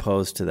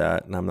opposed to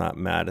that, and I'm not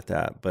mad at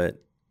that.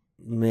 But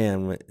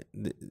man,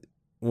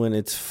 when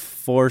it's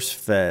force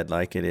fed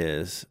like it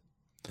is,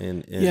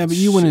 but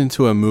you went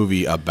into a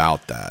movie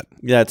about that.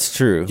 That's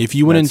true. If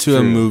you went into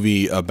a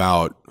movie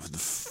about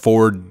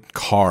Ford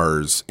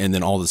cars, and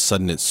then all of a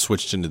sudden it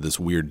switched into this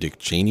weird Dick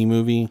Cheney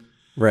movie,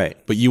 right?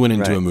 But you went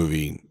into a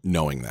movie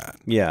knowing that.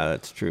 Yeah,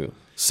 that's true.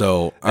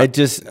 So I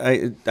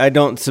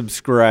don't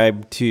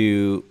subscribe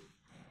to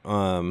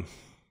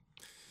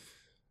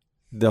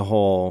the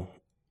whole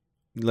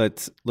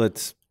let's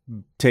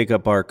take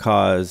up our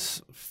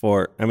cause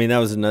for. I mean, that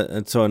was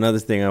another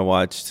thing I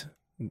watched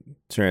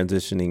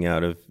transitioning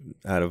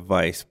out of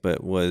Vice,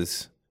 but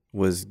was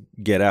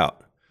Get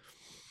Out.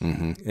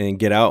 Mm-hmm. And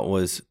Get Out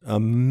was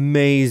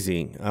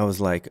amazing. I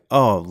was like,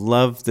 oh,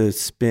 love the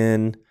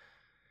spin.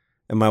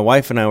 And my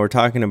wife and I were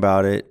talking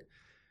about it,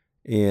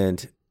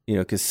 and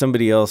because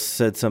somebody else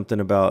said something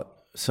about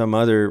some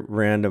other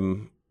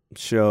random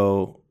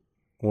show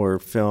or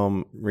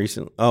film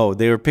recently. Oh,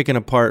 they were picking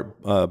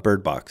apart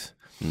Bird Box.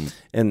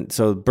 And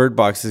so Bird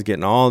Box is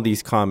getting all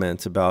these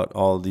comments about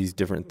all these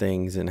different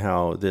things and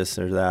how this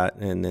or that.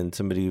 And then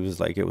somebody was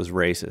like, it was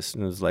racist.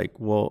 And it was like,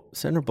 well,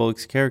 Sandra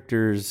Bullock's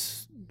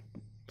character's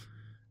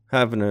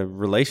having a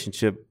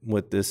relationship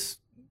with this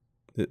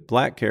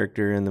black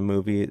character in the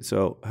movie.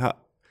 So how,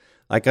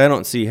 I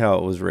don't see how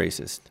it was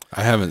racist.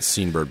 I haven't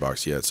seen Bird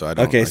Box yet, so I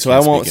don't. Okay, so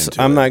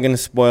I'm not going to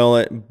spoil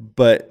it,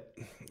 but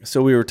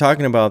so we were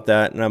talking about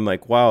that, and I'm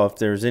like, wow, if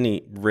there's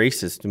any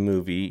racist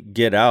movie,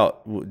 Get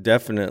Out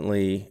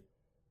definitely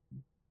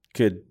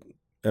could.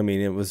 I mean,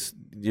 it was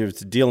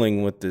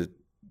dealing with the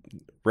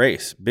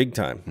race big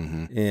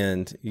time,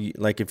 and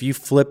if you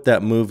flip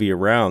that movie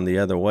around the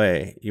other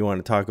way, you want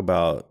to talk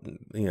about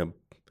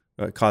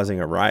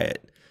causing a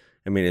riot.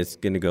 I mean, it's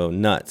going to go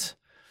nuts,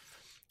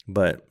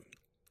 but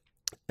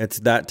it's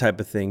that type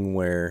of thing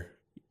where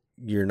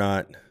you're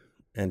not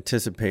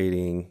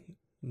anticipating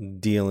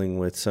dealing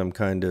with some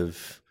kind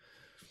of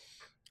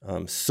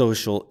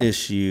social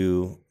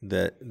issue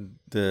that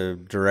the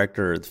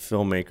director or the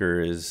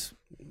filmmaker is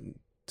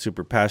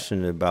super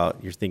passionate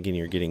about. You're thinking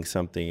you're getting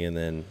something, and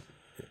then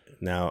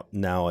now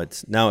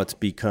it's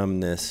become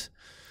this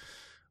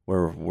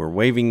we're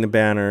waving the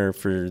banner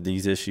for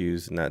these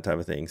issues and that type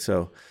of thing.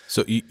 So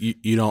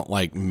you don't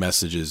like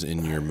messages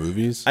in your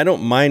movies? I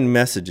don't mind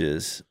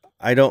messages.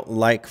 I don't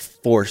like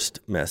forced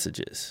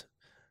messages.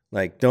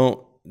 Like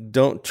don't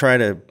try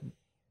to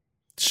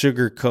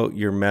sugarcoat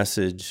your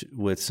message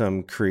with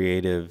some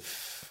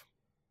creative,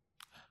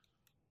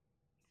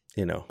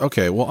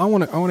 Okay, well, I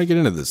want to get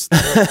into this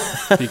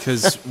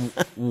because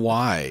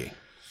why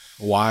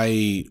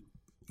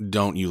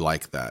don't you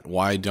like that?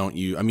 Why don't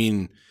you? I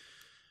mean,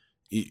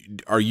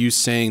 are you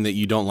saying that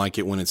you don't like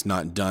it when it's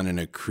not done in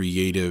a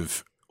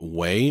creative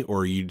way, or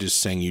are you just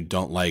saying you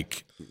don't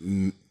like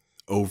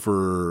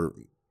over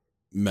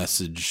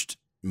messaged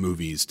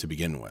movies to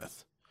begin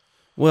with?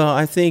 Well,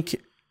 I think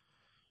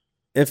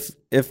if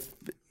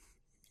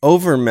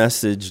over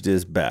messaged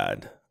is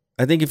bad,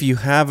 I think if you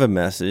have a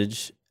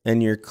message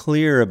and you're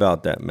clear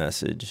about that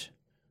message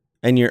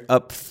and you're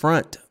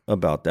upfront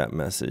about that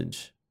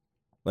message,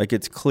 like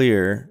it's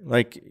clear,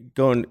 like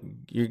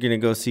you're going to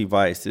go see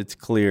Vice. It's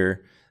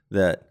clear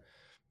that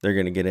they're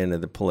going to get into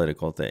the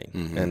political thing.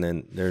 Mm-hmm. And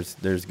then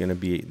there's going to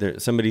be,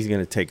 somebody's going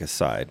to take a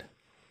side.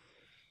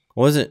 I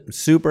wasn't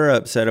super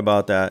upset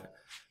about that,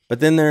 but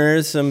then there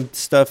is some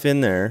stuff in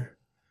there.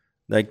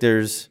 Like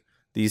there's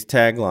these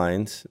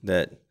taglines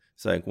that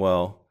it's like,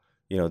 well,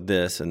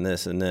 this and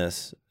this and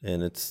this,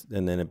 and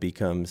then it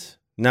becomes,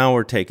 now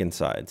we're taking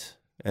sides.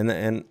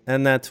 And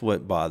that's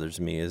what bothers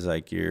me is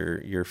like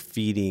you're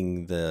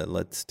feeding the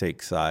let's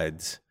take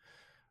sides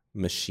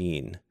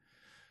machine.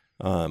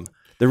 The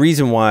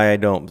reason why I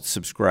don't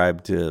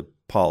subscribe to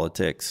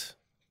politics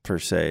per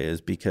se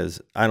is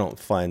because I don't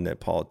find that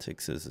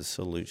politics is a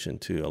solution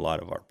to a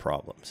lot of our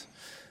problems.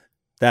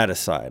 That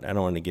aside, I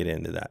don't want to get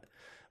into that.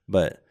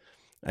 But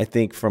I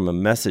think from a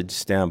message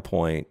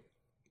standpoint,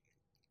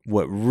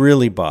 what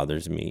really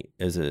bothers me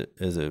is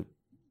a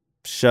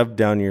shove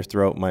down your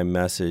throat my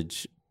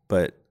message,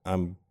 but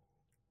I'm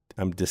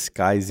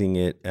disguising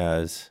it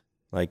as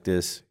like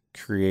this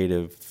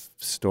creative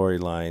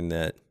storyline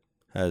that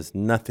has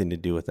nothing to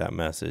do with that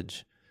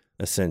message,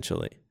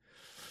 essentially.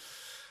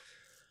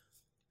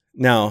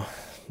 Now,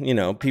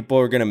 people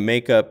are going to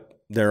make up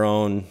their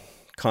own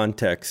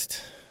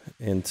context,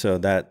 and so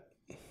that,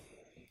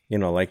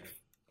 like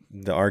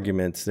the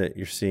arguments that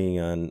you're seeing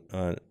on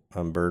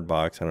Bird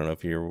Box. I don't know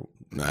if you're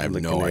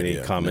looking at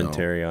any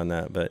commentary on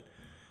that, but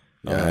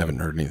I haven't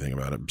heard anything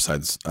about it.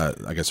 Besides,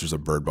 I guess there's a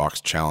Bird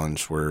Box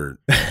challenge where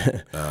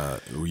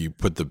you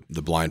put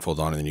the blindfold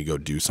on and then you go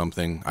do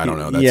something. I don't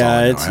know.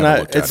 That's all I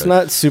know. It's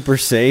not super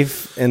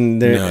safe,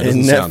 and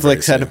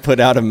Netflix had to put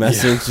out a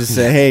message to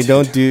say, "Hey,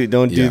 don't do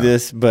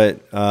this."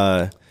 But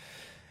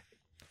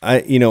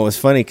it was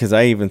funny because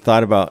I even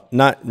thought about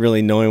not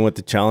really knowing what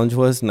the challenge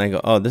was, and I go,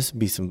 "Oh, this would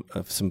be some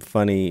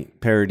funny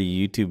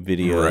parody YouTube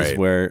videos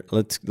where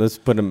let's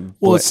put them."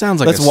 Well, it sounds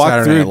like a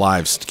Saturday Night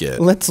Live skit.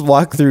 Let's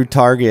walk through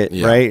Target,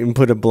 right, and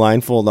put a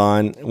blindfold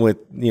on with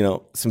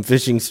some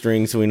fishing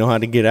strings so we know how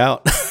to get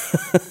out.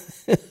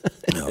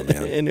 Oh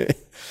man! Anyway,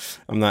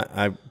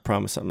 I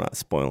promise I'm not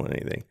spoiling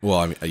anything. Well,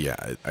 I mean,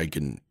 I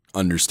can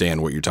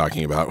understand what you're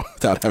talking about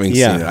without having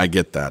seen it. I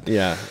get that.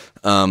 Yeah.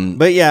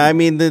 But yeah, I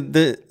mean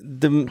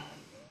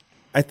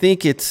I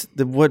think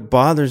what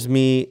bothers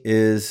me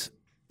is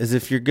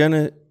if you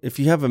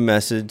have a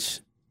message,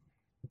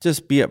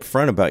 just be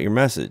upfront about your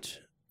message.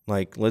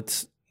 Like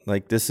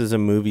this is a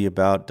movie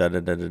about da da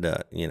da da da,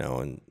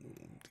 and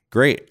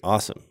great,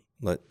 awesome.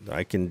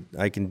 I can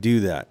do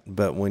that.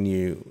 But when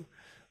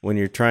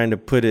you're trying to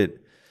put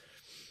it,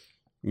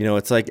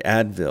 it's like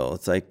Advil.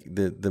 It's like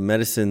the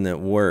medicine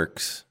that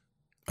works.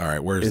 All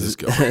right, where does this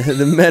go?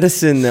 The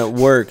medicine that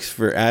works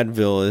for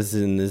Advil is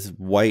in this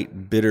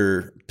white,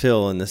 bitter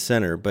pill in the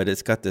center, but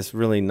it's got this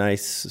really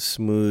nice,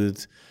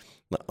 smooth,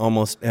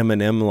 almost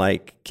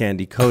M&M-like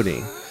candy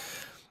coating,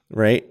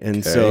 right?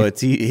 And so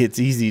it's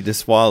easy to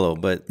swallow.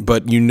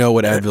 But you know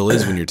what Advil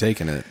is when you're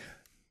taking it.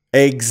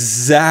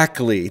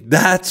 Exactly.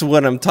 That's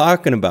what I'm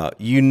talking about.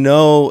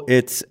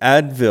 It's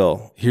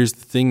Advil. Here's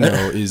the thing,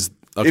 though, is...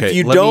 Okay, if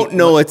you don't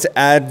know it's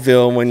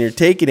Advil when you're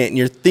taking it and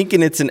you're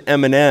thinking it's an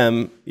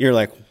M&M, you're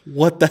like,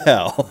 what the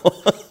hell?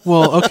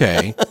 Well,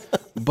 okay.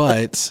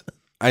 But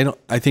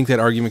I think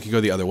that argument could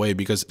go the other way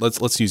because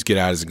let's use Get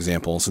Out as an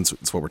example since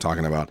it's what we're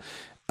talking about.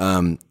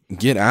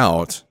 Get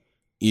Out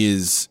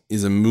is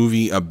a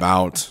movie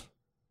about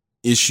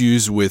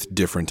issues with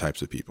different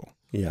types of people.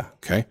 Yeah.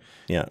 Okay?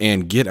 Yeah.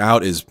 And Get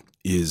Out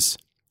is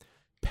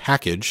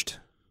packaged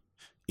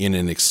in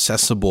an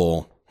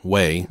accessible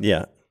way.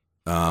 Yeah.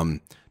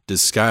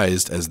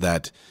 Disguised as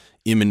that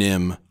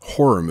M&M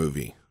horror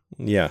movie.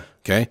 Yeah.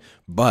 Okay.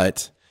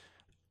 But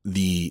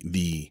the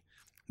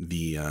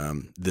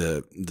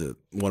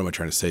what am I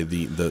trying to say?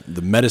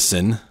 The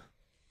medicine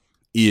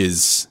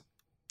is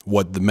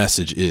what the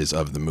message is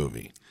of the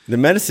movie. The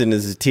medicine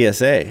is a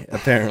TSA,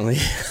 apparently.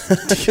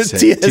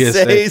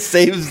 TSA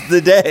saves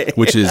the day.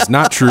 Which is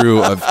not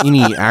true of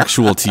any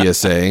actual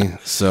TSA.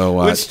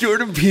 So, which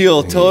Jordan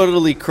Peele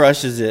totally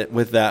crushes it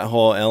with that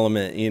whole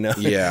element,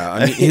 Yeah,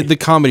 I mean, the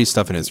comedy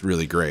stuff in it is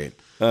really great.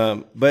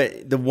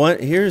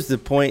 But here's the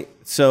point.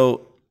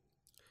 So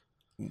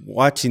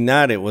watching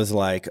that, it was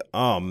like,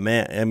 oh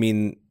man. I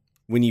mean,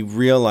 when you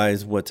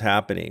realize what's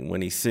happening,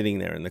 when he's sitting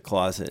there in the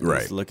closet and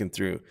he's looking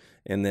through,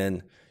 and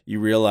then you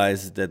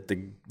realize that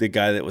the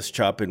guy that was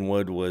chopping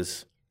wood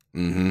was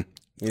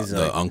he's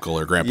the uncle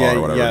or grandpa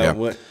or whatever. Yeah.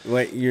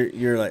 What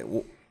you're like,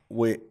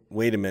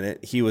 wait a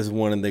minute. He was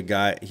one of the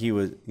guy. He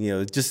was,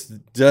 it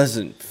just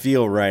doesn't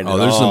feel right at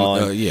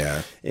all.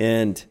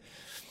 And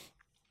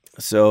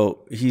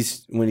so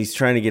when he's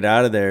trying to get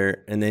out of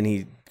there, and then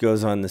he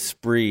goes on the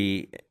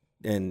spree,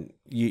 and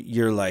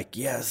you're like,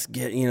 yes,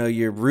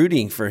 you're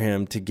rooting for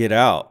him to get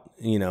out,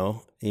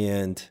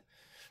 and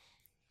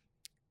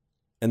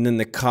then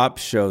the cop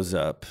shows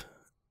up.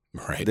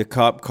 Right. The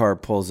cop car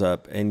pulls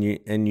up, and you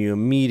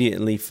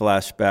immediately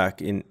flash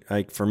back in,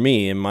 like, for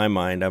me, in my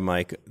mind, I'm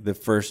like, the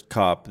first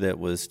cop that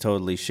was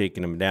totally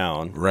shaking him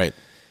down. Right.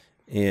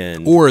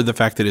 And or the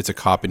fact that it's a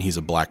cop and he's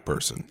a black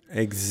person.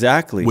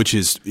 Exactly. Which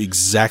is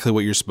exactly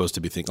what you're supposed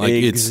to be thinking. Like,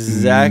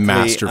 exactly. It's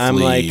masterfully I'm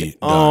like, done.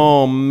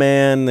 oh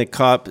man, the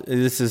cop,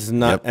 this is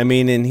not, I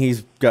mean, and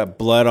he's got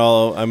blood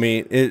all over. I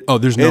mean,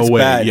 there's no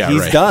way. Bad. Yeah,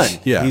 he's right. done.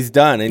 Yeah. He's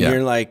done. And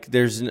you're like,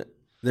 there's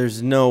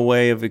no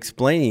way of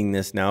explaining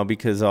this now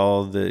because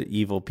all the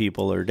evil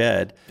people are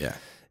dead. Yeah.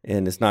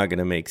 And it's not going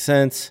to make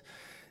sense.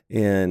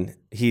 And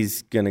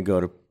he's going to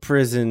go to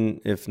prison,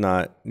 if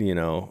not,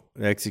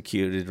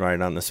 executed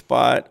right on the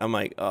spot. I'm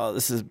like, oh,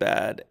 this is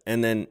bad.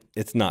 And then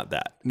it's not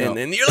that. No. And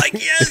then you're like,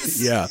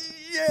 yes. Yeah.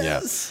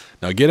 Yes.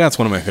 Yeah. Now, Get Out's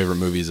one of my favorite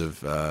movies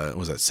of,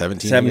 was that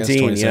 17?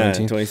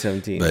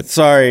 2017. But,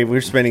 sorry,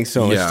 we're spending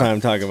so much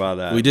time talking about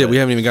that. We did. We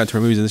haven't even gotten to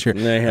our movies this year,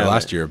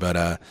 last year. But,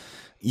 I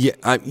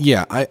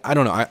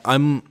don't know.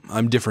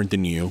 I'm different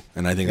than you,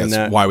 and I think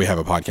that's why we have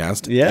a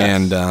podcast. Yeah.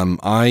 And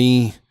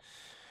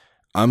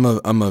I'm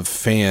a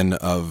fan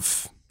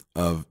of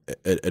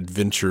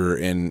adventure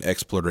and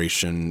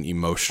exploration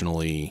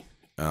emotionally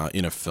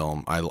in a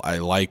film. I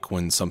like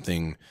when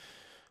something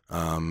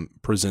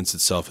presents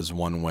itself as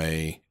one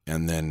way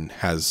and then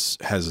has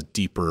a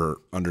deeper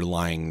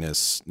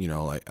underlyingness,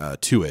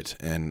 to it.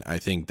 And I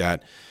think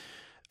that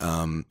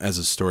as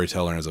a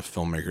storyteller and as a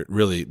filmmaker,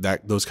 really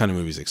those kind of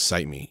movies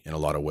excite me in a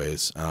lot of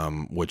ways.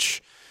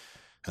 Which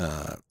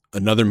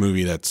another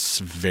movie that's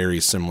very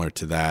similar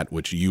to that,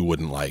 which you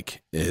wouldn't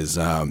like, is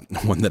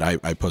one that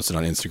I posted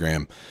on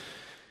Instagram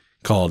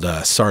called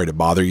 "Sorry to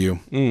Bother You."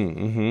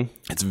 Mm-hmm.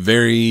 It's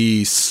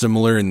very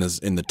similar in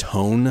the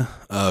tone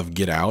of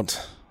Get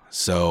Out.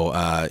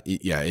 So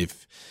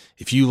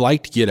if you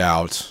liked Get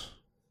Out,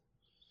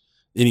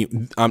 you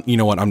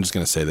know what? I'm just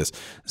going to say this.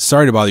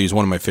 Sorry to Bother You is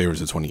one of my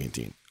favorites of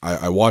 2018.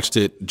 I watched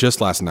it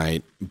just last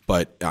night,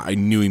 but I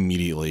knew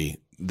immediately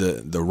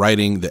the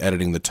writing, the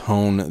editing, the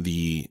tone,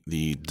 the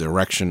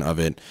direction of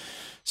it,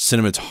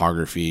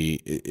 cinematography.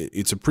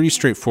 It's a pretty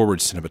straightforward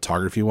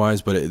cinematography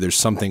wise, but there's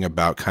something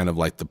about kind of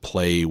like the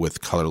play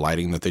with color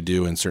lighting that they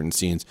do in certain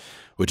scenes,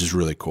 which is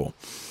really cool.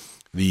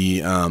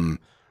 The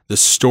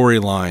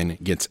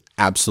storyline gets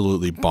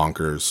absolutely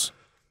bonkers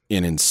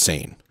and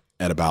insane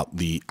at about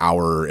the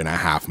hour and a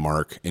half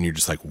mark, and you're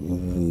just like,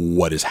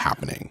 what is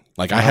happening?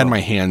 Like, I had my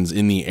hands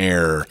in the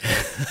air.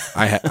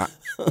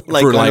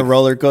 Like on a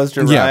roller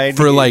coaster ride?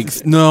 Yeah,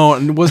 no,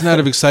 it wasn't out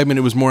of excitement.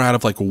 It was more out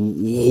of like,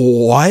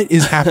 what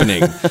is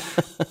happening?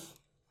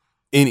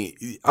 And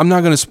I'm not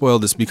going to spoil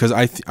this because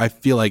I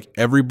feel like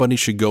everybody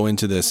should go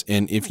into this.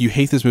 And if you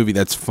hate this movie,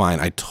 that's fine.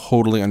 I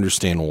totally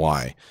understand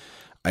why.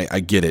 I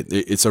get it.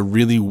 It's a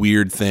really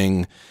weird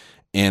thing,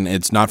 and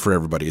it's not for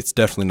everybody. It's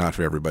definitely not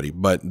for everybody.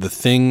 But the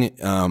thing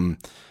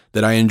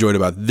that I enjoyed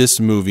about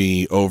this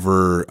movie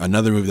over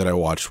another movie that I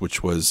watched,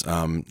 which was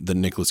the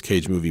Nicolas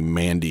Cage movie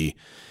Mandy,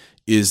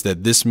 is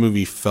that this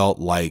movie felt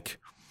like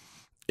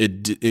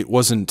it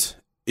wasn't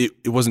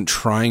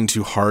trying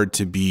too hard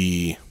to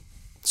be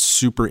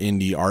super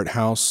indie art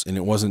house, and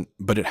it wasn't,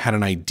 but it had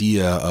an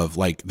idea of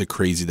like the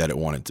crazy that it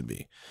wanted to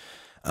be.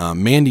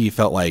 Mandy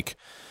felt like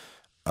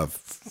a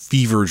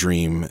fever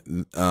dream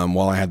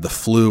while I had the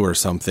flu or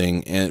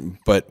something,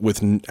 but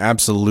with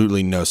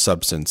absolutely no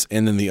substance.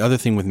 And then the other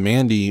thing with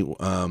Mandy,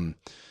 so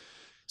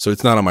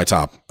it's not on my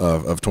top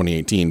of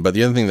 2018, but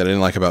the other thing that I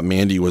didn't like about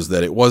Mandy was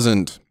that it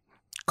wasn't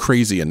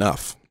crazy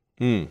enough.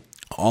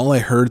 All I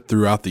heard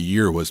throughout the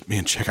year was,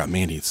 man, check out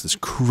Mandy. It's this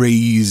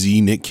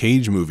crazy Nick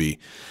Cage movie.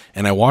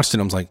 And I watched it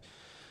and I was like,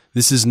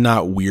 this is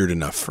not weird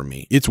enough for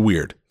me. It's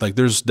weird. Like,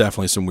 there's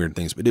definitely some weird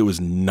things, but it was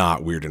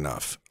not weird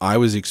enough. I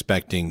was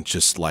expecting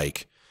just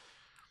like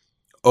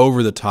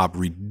over the top,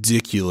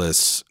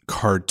 ridiculous,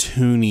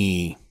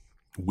 cartoony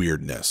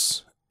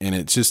weirdness. And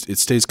it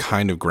stays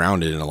kind of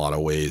grounded in a lot of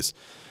ways.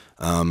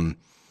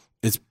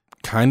 It's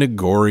kind of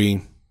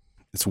gory.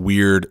 It's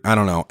weird. I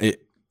don't know.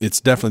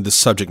 It's definitely, the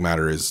subject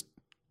matter is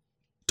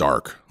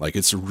dark. Like,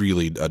 it's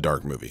really a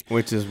dark movie.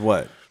 Which is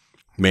what?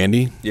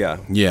 Mandy? Yeah.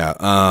 Yeah.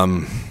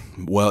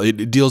 Well,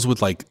 it deals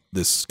with like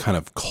this kind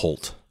of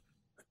cult,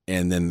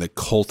 and then the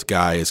cult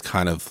guy is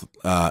kind of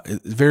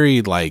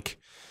very like,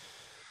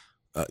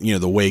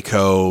 the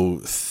Waco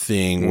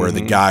thing where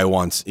the guy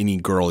wants any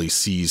girl he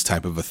sees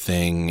type of a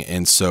thing.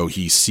 And so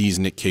he sees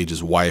Nick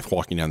Cage's wife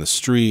walking down the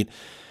street,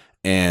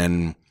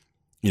 and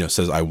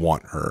says, I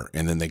want her.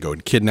 And then they go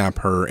and kidnap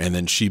her. And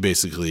then she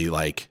basically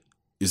like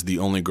is the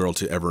only girl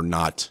to ever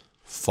not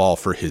fall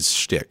for his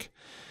shtick.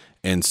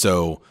 And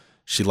so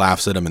she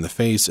laughs at him in the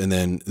face. And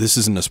then this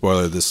isn't a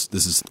spoiler. This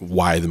is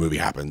why the movie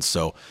happens.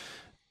 So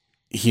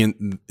he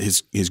and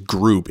his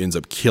group ends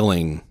up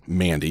killing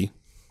Mandy.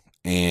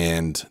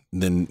 And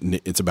then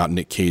it's about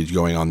Nick Cage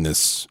going on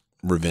this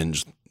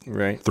revenge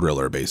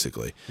thriller,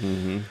 basically.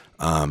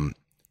 Mm-hmm.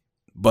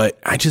 But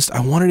I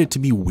wanted it to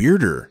be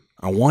weirder.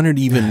 I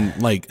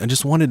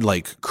just wanted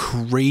like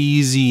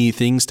crazy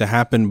things to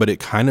happen, but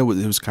it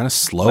was kind of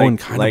slow and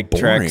kind of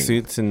boring. Like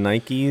tracksuits and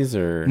Nikes,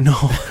 or no,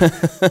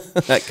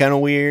 that kind of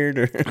weird,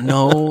 or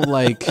no,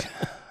 like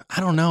I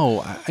don't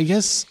know. I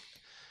guess.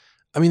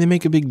 I mean, they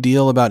make a big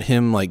deal about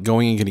him like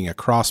going and getting a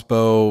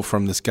crossbow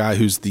from this guy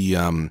who's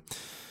the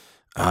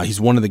he's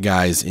one of the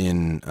guys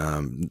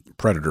in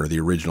Predator, the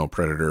original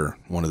Predator,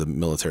 one of the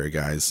military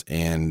guys,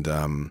 and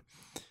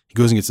he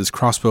goes and gets this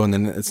crossbow, and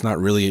then it's not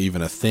really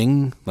even a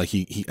thing. Like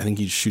I think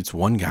he shoots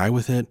one guy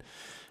with it,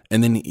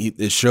 and then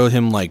it showed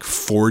him like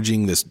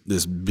forging this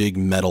big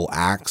metal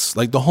axe.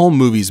 Like the whole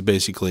movie's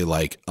basically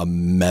like a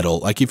metal.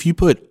 Like if you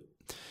put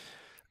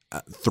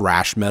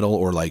thrash metal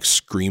or like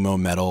screamo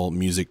metal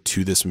music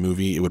to this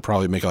movie, it would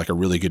probably make like a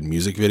really good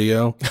music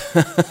video.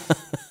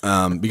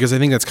 Because I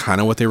think that's kind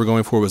of what they were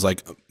going for, was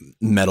like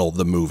metal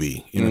the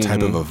movie,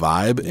 type of a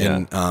vibe.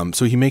 Yeah. And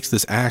so he makes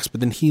this axe, but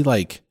then he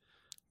like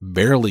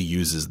barely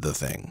uses the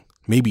thing,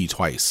 maybe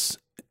twice.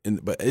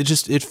 But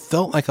it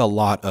felt like a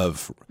lot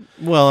of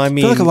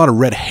like a lot of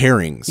red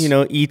herrings.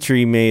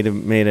 Eitri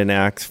made an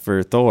axe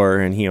for Thor,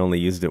 and he only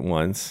used it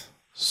once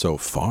so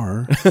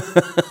far.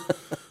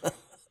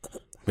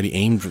 But he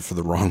aimed for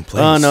the wrong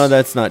place. Oh no,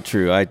 that's not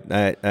true.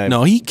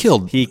 No, he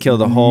killed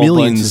a whole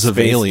millions bunch of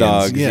aliens.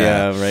 Dogs.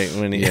 Yeah, right.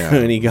 When he got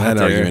that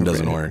there, argument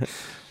doesn't work.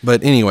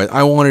 But anyway,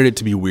 I wanted it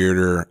to be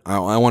weirder.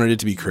 I wanted it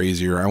to be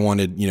crazier. I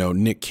wanted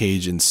Nick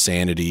Cage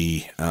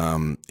insanity,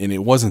 and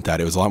it wasn't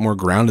that. It was a lot more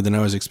grounded than I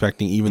was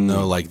expecting. Even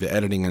though like the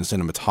editing and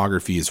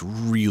cinematography is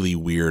really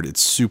weird.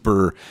 It's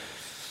super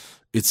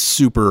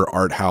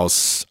art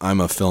house.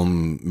 I'm a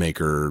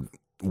filmmaker.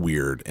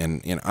 Weird,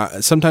 and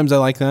sometimes I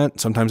like that.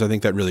 Sometimes I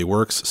think that really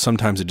works.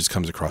 Sometimes it just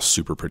comes across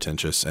super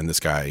pretentious, and this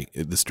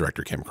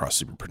director came across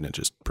super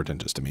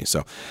pretentious to me.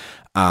 So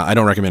I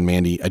don't recommend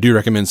Mandy. I do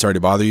recommend Sorry to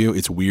Bother You.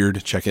 It's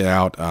weird. Check it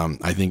out.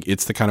 I think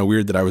it's the kind of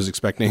weird that I was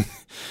expecting,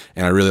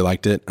 and I really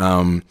liked it.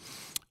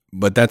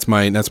 But that's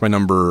my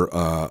number.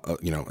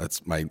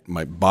 That's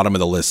my bottom of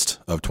the list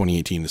of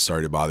 2018 is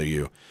Sorry to Bother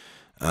You.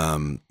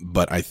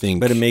 But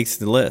it makes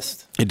the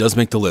list. It does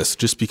make the list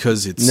just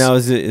because it's now.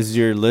 Is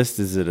your list?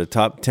 Is it a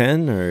top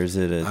 10 or is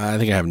it I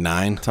think I have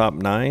 9. Top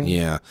 9.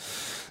 Yeah.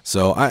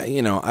 So I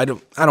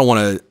don't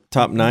want to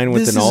top 9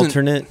 with an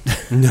alternate.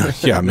 No,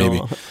 yeah, maybe.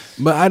 No.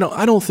 But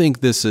I don't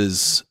think this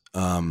is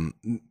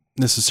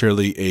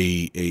necessarily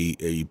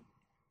a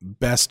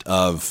best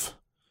of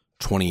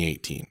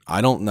 2018.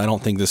 I don't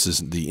think this is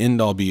the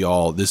end all be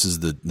all. This is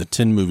the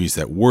 10 movies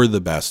that were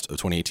the best of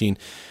 2018.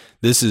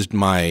 This is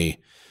my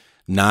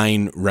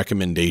 9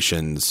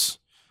 recommendations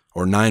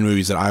or 9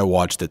 movies that I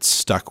watched that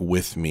stuck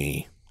with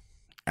me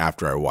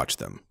after I watched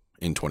them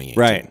in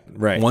 2018.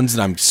 Right. Ones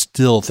that I'm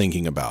still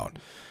thinking about.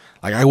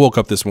 Like I woke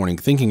up this morning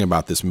thinking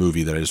about this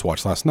movie that I just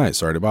watched last night.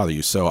 Sorry to bother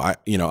you. So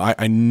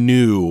I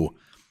knew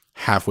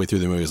halfway through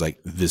the movie, I was like,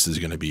 this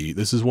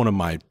is one of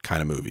my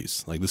kind of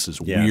movies. Like this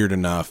is weird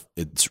enough.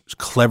 It's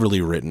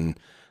cleverly written.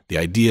 The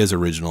idea is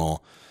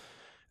original.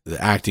 The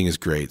acting is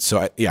great.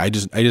 So I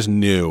just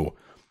knew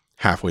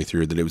halfway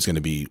through that it was going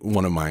to be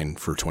one of mine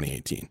for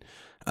 2018.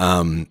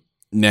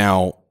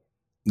 Now,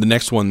 the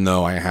next one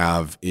though I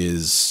have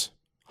is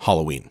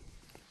Halloween.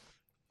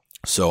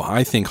 So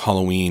I think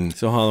Halloween.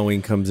 So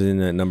Halloween comes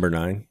in at number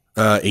 9.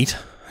 8.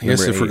 I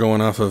guess if we're going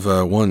off of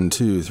 1,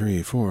 2,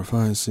 3, 4,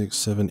 5, 6,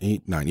 7,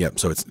 8, 9. Yep.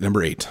 So it's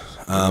number 8.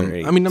 Number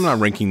 8. I mean, I'm not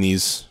ranking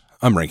these.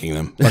 I'm ranking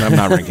them, but I'm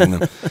not ranking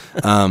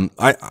them.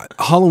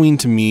 Halloween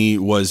to me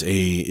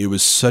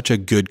was such a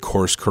good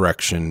course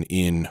correction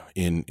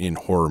in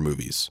horror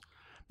movies.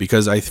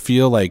 Because I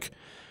feel like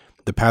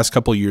the past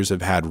couple of years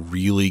have had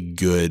really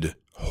good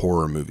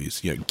horror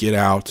movies. Get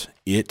Out,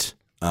 It.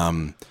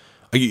 I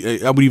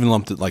would even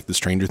lump like the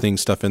Stranger Things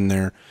stuff in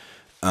there,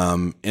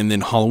 and then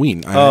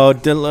Halloween.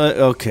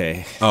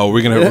 Okay. Oh,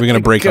 we're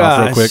gonna break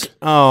off real quick.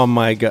 Oh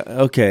my god.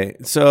 Okay,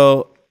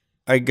 so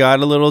I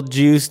got a little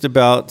juiced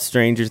about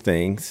Stranger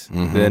Things,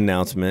 the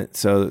announcement.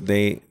 So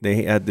they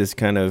had this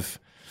kind of,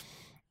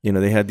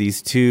 they had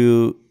these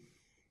 2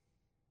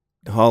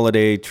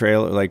 holiday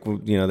trailer, like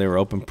they were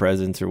open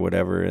presents or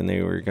whatever, and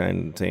they were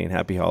kind of saying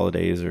Happy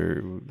Holidays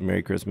or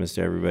Merry Christmas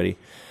to everybody,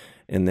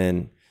 and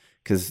then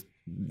because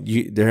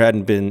there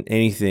hadn't been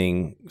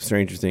anything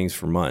Stranger Things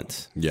for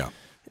months,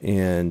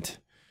 and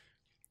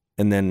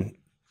then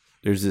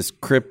there's this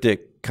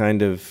cryptic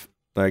kind of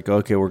like,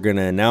 okay, we're going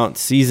to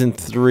announce season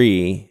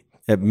 3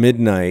 at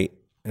midnight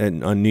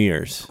on New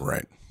Year's,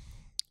 right?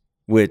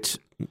 Which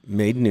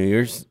made New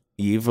Year's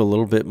Eve a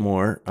little bit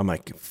more. I'm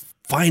like,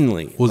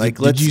 finally.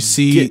 Did you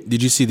see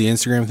the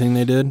Instagram thing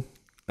they did?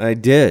 I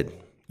did.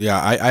 Yeah,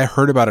 I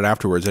heard about it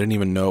afterwards. I didn't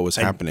even know it was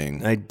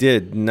happening. I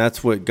did, and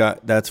that's what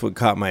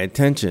caught my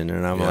attention.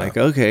 And I'm like,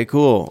 okay,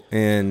 cool.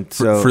 And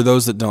so for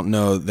those that don't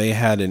know, they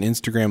had an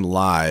Instagram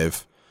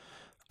Live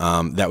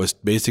that was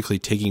basically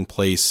taking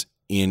place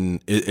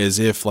as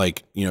if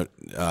like,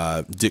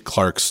 Dick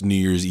Clark's New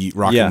Year's Eve,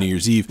 Rockin' New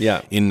Year's Eve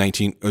in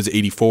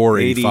 84,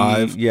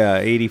 85?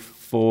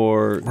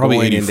 84, probably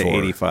going 84. into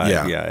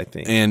 85. Yeah, I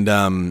think.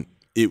 And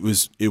it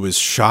was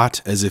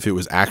shot as if it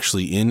was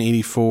actually in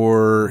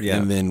 84,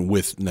 and then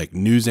with like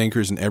news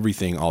anchors and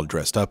everything all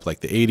dressed up like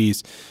the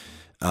 80s.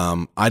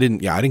 I didn't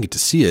get to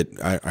see it.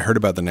 I heard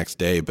about it the next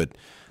day, but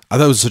I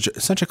thought it was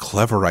such a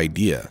clever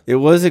idea. It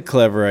was a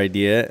clever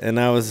idea, and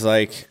I was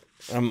like,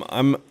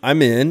 I'm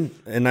in,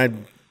 and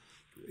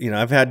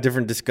I've had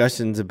different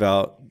discussions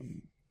about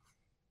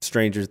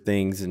Stranger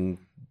Things, and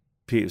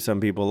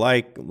some people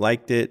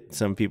liked it,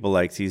 some people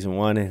liked season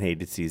 1 and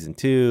hated season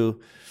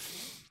 2.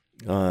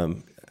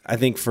 I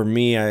think for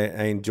me,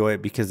 I enjoy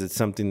it because it's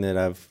something that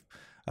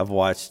I've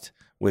watched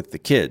with the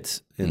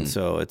kids, and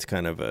so it's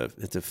kind of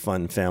it's a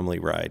fun family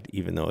ride.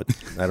 Even though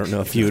I don't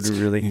know if you would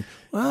really.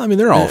 Well, I mean,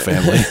 they're all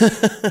family.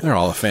 They're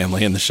all a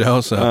family in the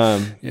show,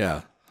 so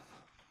yeah.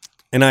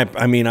 And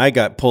I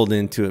got pulled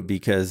into it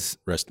because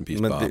rest in peace,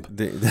 Bob.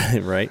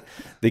 Right,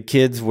 the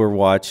kids were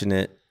watching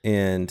it,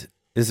 and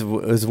this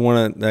was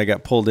I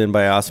got pulled in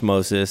by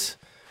osmosis.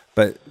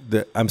 But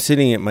I'm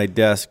sitting at my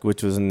desk,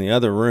 which was in the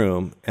other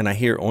room, and I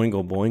hear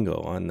Oingo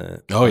Boingo on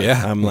the. Oh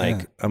yeah, I'm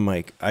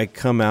like, I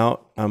come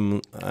out,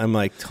 I'm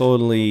like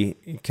totally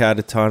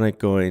catatonic,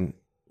 going,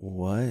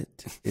 what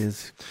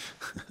is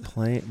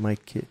playing my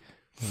kid?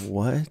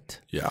 What?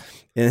 Yeah.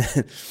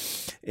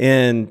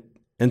 And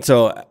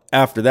so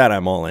after that,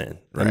 I'm all in.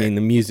 Right. I mean,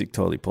 the music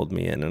totally pulled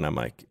me in, and I'm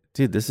like,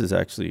 dude, this is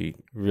actually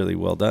really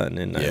well done,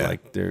 and I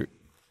like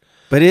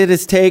But it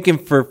has taken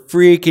for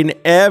freaking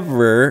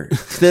ever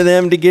to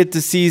them to get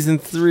to season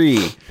 3.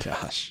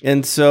 Gosh.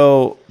 And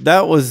so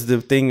that was the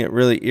thing that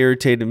really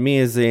irritated me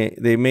is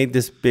they made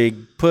this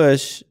big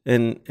push,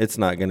 and it's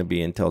not going to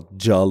be until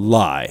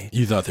July.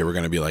 You thought they were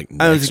going to be like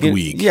next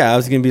week. Yeah, I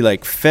was going to be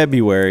like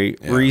February,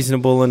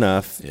 reasonable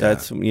enough. Yeah.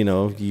 That's,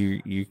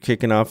 you're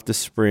kicking off the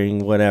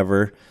spring,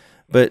 whatever.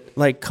 But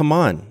like, come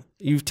on.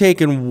 You've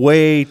taken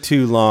way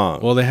too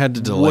long. Well, they had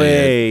to delay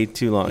way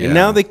too long. Yeah. And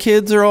now the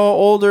kids are all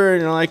older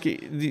and like...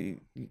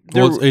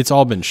 it's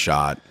all been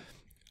shot.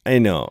 I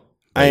know.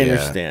 I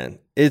understand.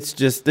 It's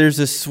just, there's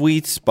a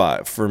sweet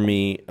spot for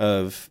me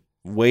of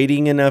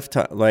waiting enough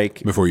time,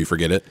 like... Before you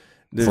forget it?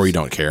 Before you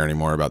don't care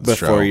anymore about the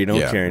show? Before you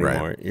don't care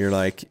anymore. Right. You're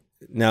like...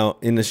 Now,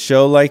 in a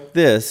show like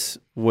this,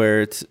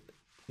 where it's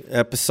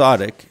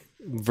episodic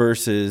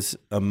versus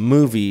a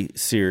movie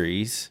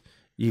series,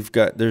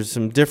 there's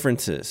some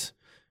differences.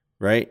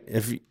 Right?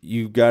 If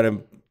you got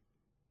to,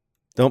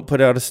 don't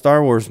put out a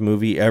Star Wars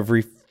movie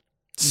every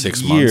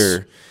 6 year.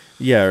 months.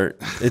 Yeah,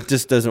 it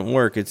just doesn't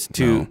work. It's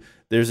too,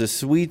 there's a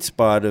sweet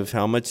spot of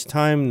how much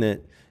time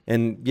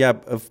and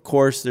of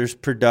course there's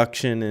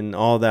production and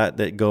all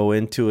that go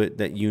into it,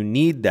 that you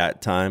need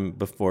that time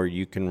before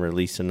you can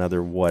release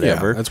another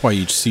whatever. Yeah, that's why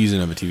each season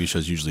of a TV show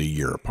is usually a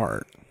year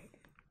apart.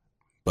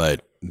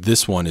 But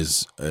this one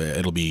is,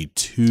 it'll be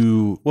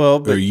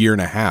a year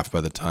and a half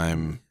by the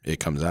time it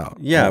comes out.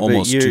 Yeah,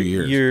 almost 2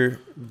 years.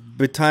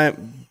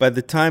 By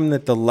the time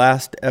that the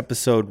last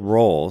episode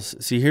rolls,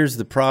 see, here's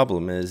the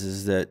problem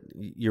is that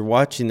you're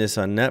watching this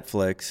on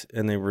Netflix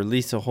and they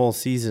release a whole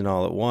season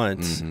all at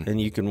once, and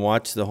you can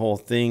watch the whole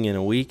thing in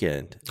a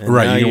weekend. And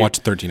right, you can watch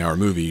a 13-hour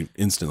movie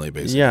instantly,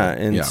 basically.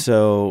 Yeah,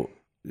 so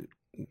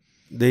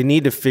they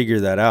need to figure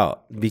that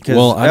out,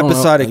 because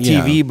episodic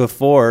TV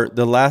before,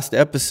 the last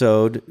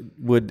episode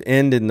would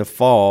end in the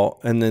fall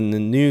and then the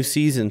new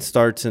season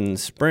starts in the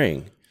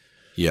spring.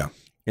 Yeah.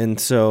 And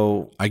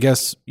so I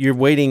guess you're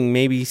waiting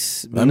maybe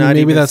that's not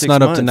 6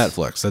 up months. to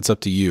Netflix. That's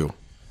up to you.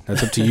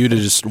 That's up to you to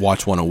just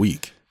watch one a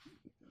week.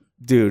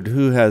 Dude,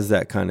 who has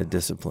that kind of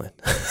discipline?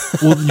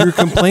 Well, you're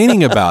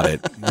complaining about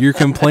it. You're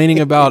complaining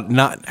about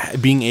not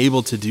being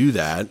able to do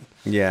that.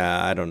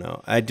 Yeah, I don't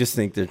know. I just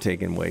think they're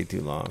taking way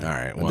too long. All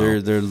right,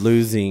 well, they're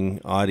losing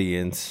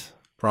audience.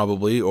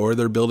 Probably, or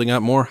they're building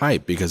up more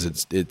hype because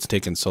it's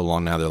taken so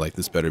long now. They're like,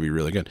 this better be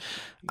really good.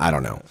 I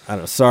don't know.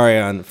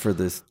 Sorry for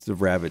the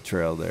rabbit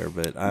trail there,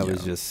 but I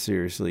was just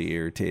seriously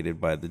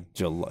irritated by the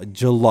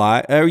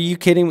July. Are you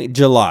kidding me?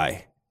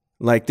 July.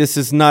 Like, this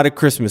is not a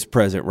Christmas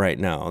present right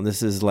now.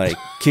 This is like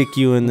kick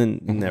you in the...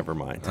 Never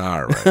mind.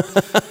 All right.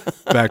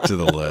 Back to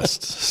the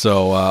list.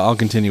 So I'll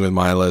continue with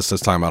my list.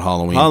 Let's talk about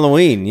Halloween.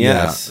 Halloween,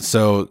 yes. Yeah.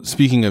 So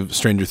speaking of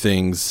Stranger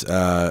Things,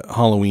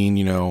 Halloween,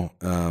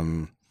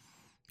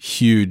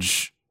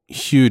 huge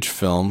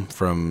film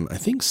from, I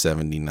think,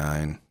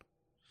 79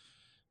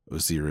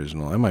 was the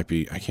original. I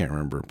can't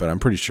remember, but I'm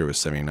pretty sure it was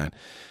 79.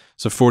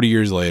 So 40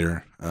 years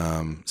later,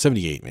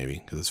 78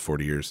 maybe, because it's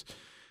 40 years.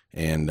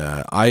 And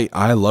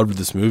I loved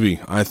this movie.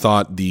 I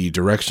thought the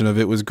direction of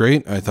it was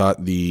great. I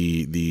thought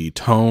the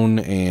tone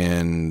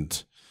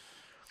and,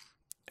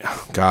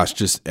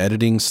 just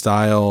editing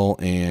style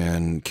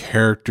and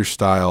character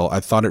style, I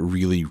thought it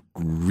really,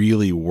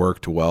 really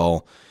worked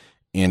well.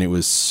 and it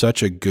was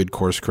such a good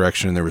course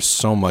correction. And there was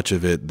so much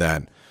of it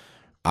that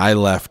I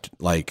left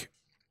like,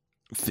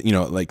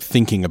 like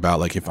thinking about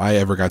like if I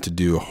ever got to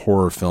do a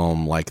horror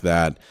film like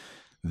that,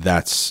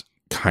 that's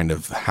kind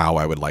of how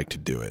I would like to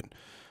do it.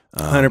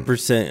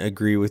 100%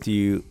 agree with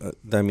you.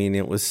 I mean,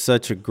 it was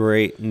such a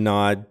great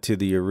nod to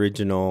the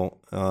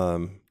original,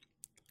 and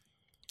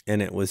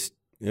it was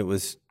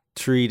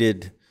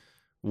treated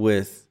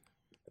with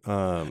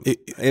a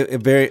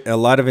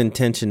lot of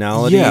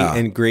intentionality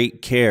and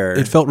great care.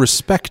 It felt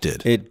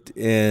respected.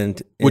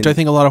 Which I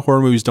think a lot of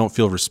horror movies don't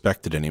feel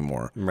respected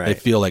anymore. Right. They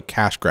feel like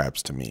cash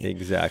grabs to me.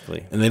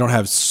 Exactly. And they don't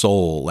have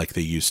soul like they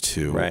used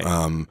to. Right.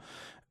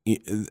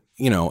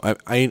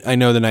 I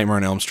know the Nightmare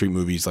on Elm Street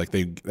movies, like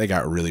they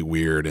got really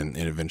weird, and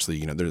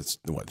eventually, there's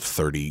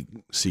 30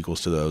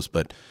 sequels to those,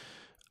 but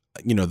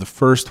the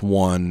first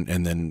one,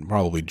 and then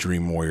probably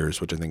Dream Warriors,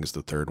 which I think is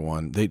the third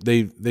one,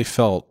 they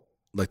felt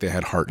like they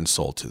had heart and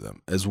soul to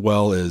them, as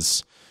well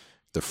as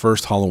the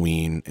first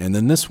Halloween, and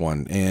then this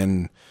one,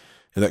 and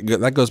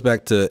that goes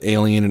back to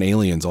Alien and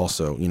Aliens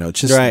also. It's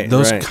just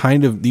those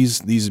kind of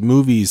these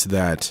movies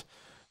that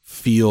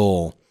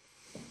feel,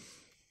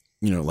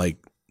 like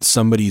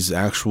somebody's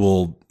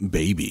actual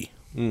baby.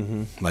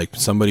 Mm-hmm. Like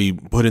somebody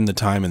put in the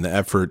time and the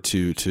effort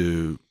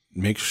to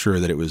make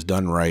sure that it was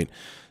done right.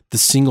 The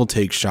single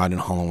take shot in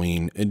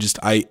Halloween,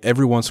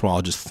 every once in a while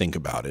I'll just think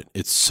about it.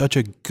 It's such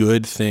a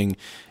good thing,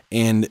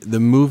 and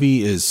the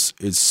movie is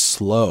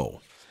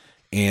slow,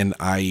 and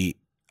I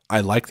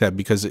like that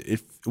because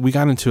we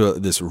got into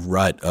this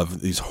rut of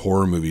these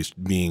horror movies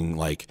being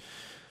like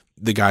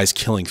the guy's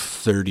killing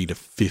 30 to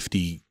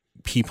 50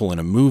 people in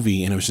a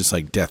movie, and it was just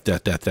like death.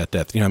 Like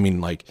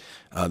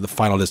the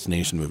Final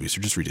Destination movies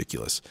are just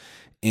ridiculous.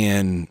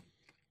 And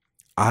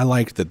I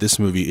liked that this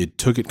movie, it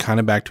took it kind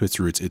of back to its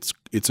roots.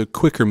 It's a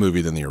quicker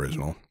movie than the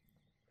original,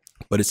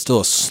 but it's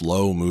still a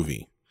slow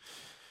movie.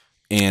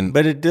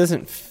 But it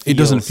doesn't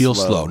feel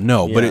slow.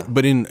 No, yeah.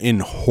 but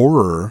in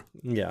horror,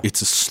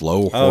 it's a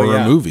slow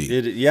horror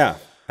movie.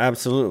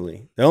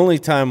 Absolutely. The only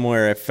time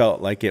where I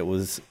felt like it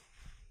was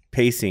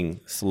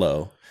pacing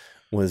slow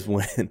was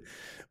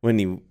when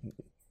he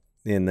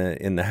in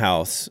the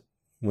house,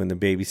 when the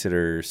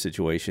babysitter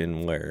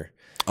situation where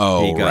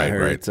he got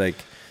her. Right. It's like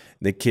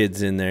the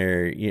kids in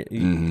there,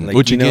 like,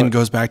 which again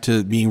goes back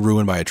to being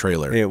ruined by a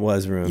trailer. It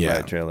was ruined by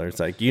a trailer. It's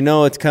like,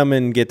 it's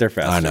coming, get there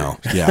faster. I know.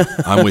 Yeah,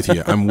 I'm with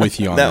you. I'm with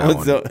you on that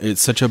one.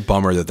 It's such a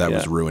bummer that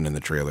was ruined in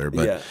the trailer.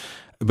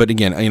 But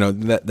again,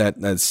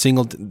 that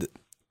single.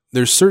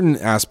 There's certain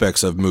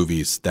aspects of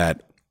movies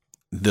that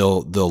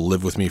they'll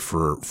live with me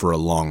for a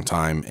long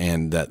time,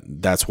 and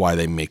that's why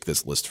they make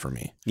this list for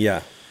me.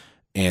 Yeah.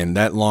 And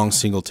that long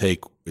single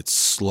take, it's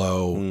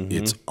slow,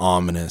 it's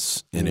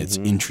ominous, and it's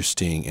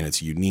interesting, and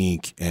it's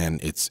unique,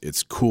 and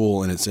it's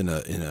cool, and it's in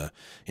a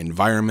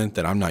environment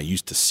that I'm not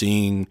used to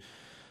seeing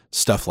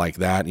stuff like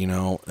that,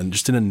 and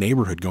just in a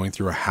neighborhood going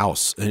through a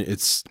house.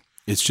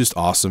 It's just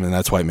awesome, and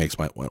that's why it makes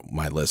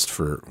my list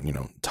for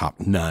top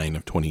 9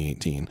 of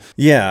 2018.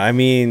 Yeah, I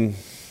mean,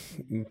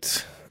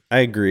 I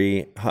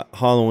agree.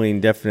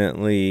 Halloween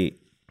definitely.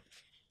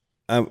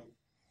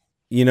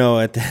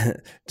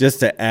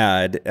 Just to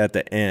add at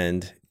the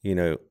end,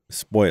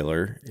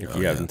 spoiler if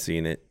you haven't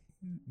seen it,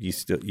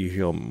 you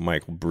hear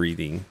Michael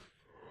breathing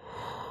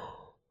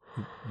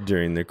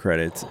during the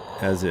credits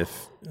as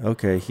if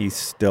he's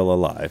still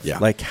alive. Yeah,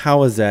 like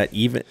how is that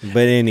even?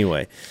 But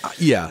anyway, I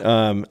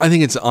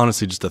think it's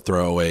honestly just a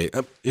throwaway.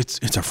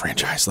 It's a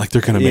franchise. Like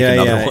they're gonna make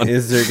another one.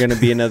 Is there gonna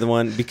be another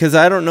one? Because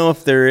I don't know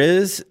if there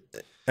is.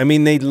 I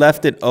mean, they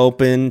left it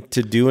open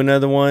to do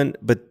another one,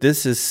 but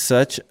this is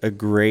such a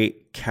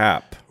great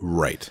cap.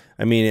 Right.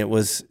 I mean, it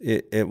was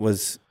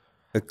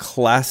a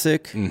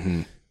classic.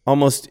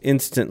 Almost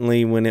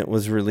instantly when it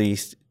was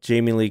released,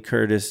 Jamie Lee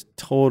Curtis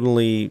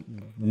totally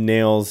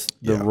nails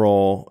the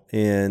role,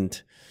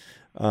 and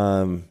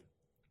to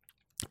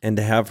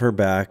have her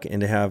back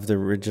and to have the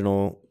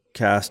original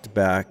cast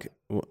back.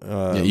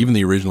 Even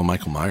the original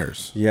Michael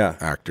Myers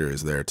actor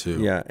is there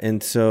too. Yeah,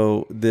 and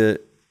so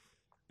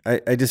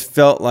I just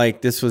felt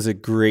like this was a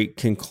great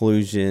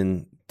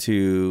conclusion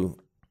to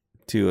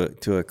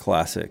a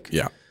classic.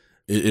 Yeah,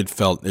 it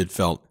felt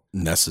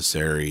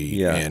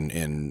necessary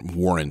and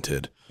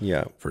warranted.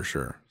 Yeah, for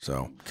sure.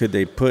 So could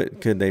they pull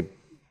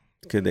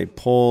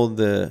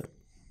the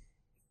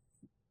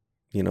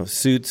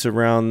suits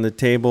around the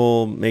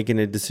table, making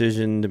a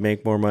decision to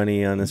make more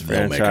money on this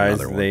franchise?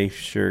 They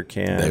sure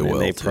can.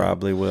 They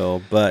probably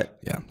will. But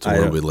it's a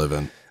world we live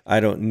in. I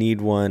don't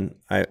need one.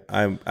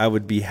 I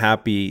would be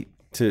happy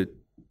to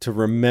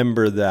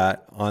remember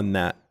that on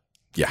that.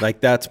 Yeah.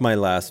 Like that's my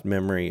last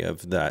memory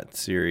of that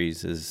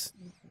series is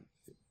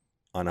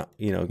on a,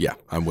 Yeah,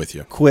 I'm with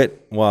you.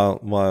 Quit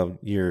while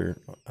you're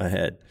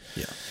ahead.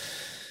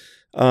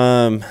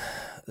 Yeah.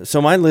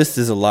 So my list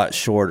is a lot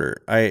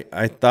shorter.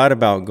 I thought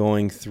about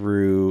going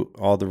through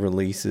all the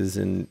releases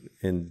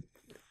and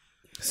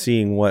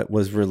seeing what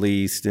was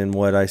released and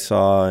what I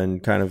saw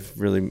and kind of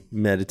really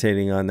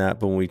meditating on that.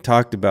 But when we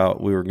talked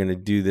about we were going to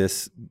do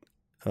this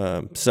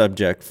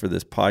subject for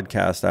this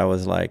podcast, I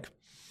was like,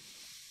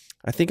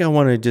 I think I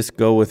want to just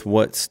go with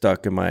what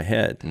stuck in my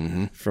head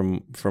Mm-hmm.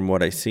 from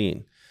what I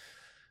seen.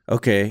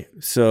 Okay,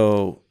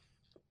 so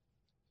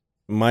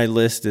my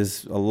list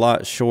is a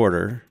lot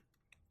shorter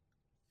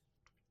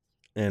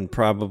and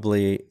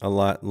probably a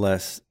lot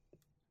less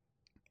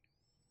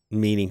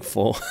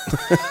meaningful.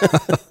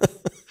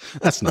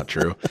 That's not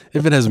true.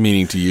 If it has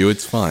meaning to you,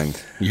 it's fine.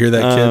 You hear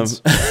that,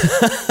 kids?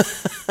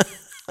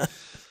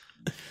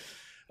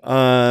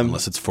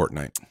 Unless it's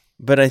Fortnite.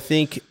 But I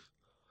think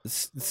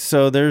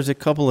so. There's a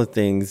couple of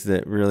things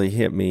that really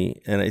hit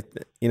me, and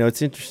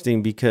it's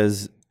interesting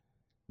because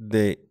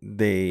I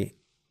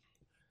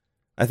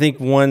think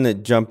one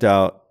that jumped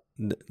out,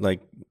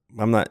 like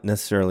I'm not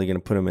necessarily going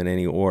to put them in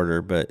any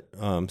order, but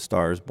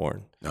Star is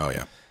Born. Oh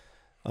yeah.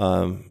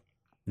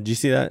 Did you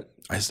see that?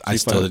 I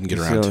still didn't get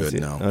around to it.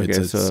 No, okay,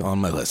 it's on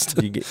my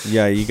list.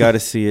 You got to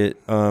see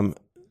it.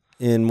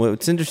 And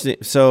what's interesting,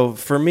 so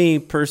for me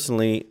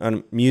personally,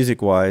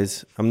 music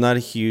wise, I'm not a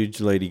huge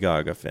Lady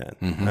Gaga fan.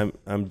 Mm-hmm.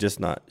 I'm just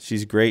not.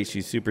 She's great.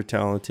 She's super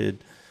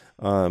talented.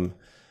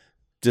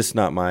 Just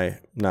not my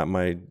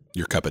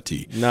Your cup of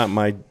tea. not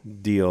my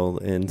deal.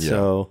 And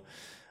so,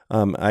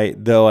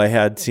 I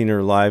had seen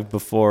her live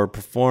before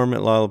perform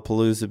at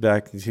Lollapalooza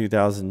back in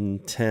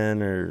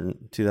 2010 or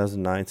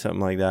 2009, something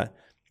like that.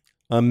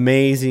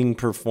 Amazing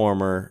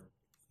performer,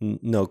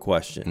 no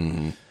question.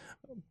 Mm-hmm.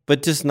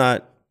 But just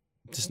not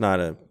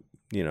a,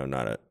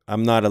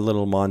 I'm not a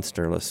little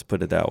monster, let's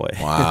put it that way.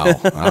 Wow.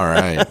 All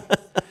right.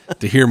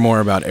 To hear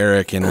more about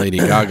Eric and Lady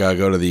Gaga,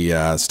 go to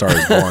the Star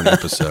is Born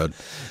episode.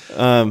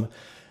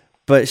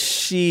 But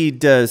she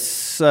does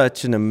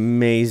such an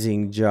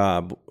amazing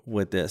job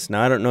with this.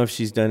 Now, I don't know if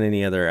she's done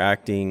any other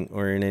acting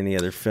or in any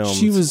other films.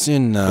 She was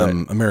in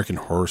American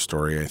Horror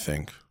Story, I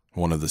think,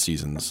 one of the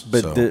seasons.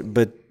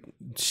 But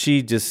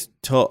she just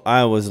told,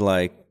 I was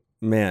like,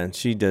 man,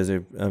 she does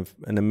an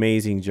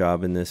amazing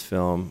job in this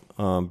film.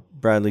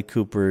 Bradley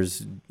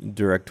Cooper's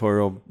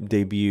directorial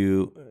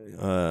debut.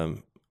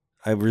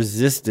 I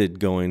resisted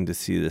going to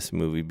see this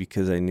movie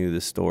because I knew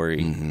the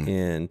story,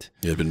 and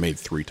it had been made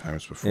 3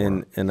 times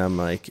before. And I'm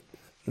like,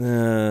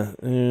 and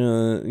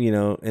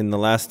the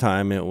last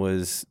time it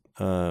was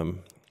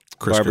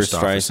Barbra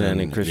Streisand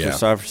and Chris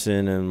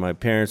Christopherson, and my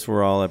parents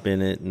were all up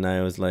in it, and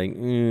I was like,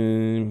 yeah,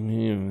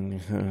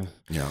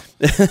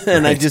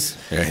 and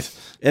right.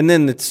 And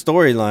then the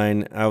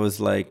storyline, I was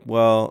like,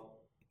 well,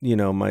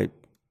 my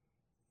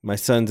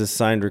son's a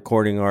signed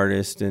recording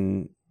artist,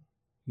 and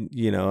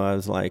I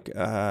was like,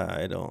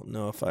 I don't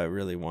know if I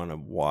really want to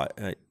watch.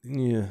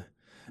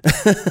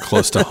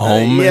 Close to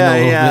home.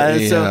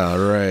 Yeah,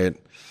 right.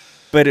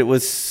 But it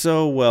was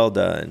so well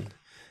done.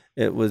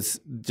 It was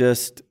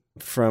just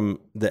from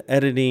the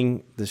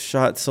editing, the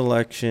shot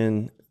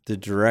selection, the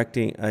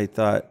directing. I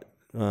thought,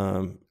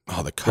 the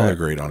color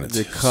grade on it.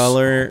 The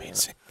color. So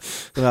amazing.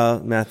 Well,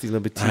 Matthew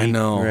Libatique. I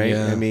know, right?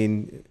 yeah. I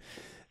mean,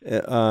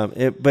 it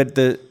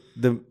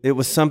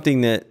was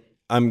something that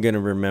I'm going to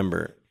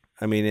remember.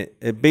 I mean,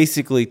 it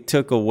basically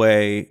took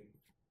away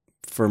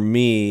for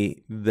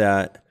me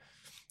that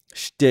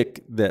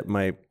shtick that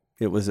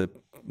it was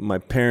my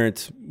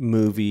parents'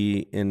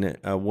 movie, and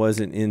I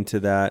wasn't into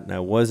that, and I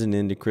wasn't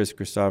into Chris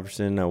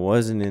Christopherson, I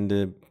wasn't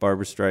into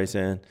Barbra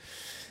Streisand,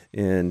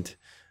 and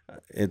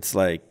it's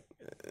like,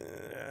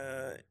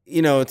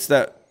 it's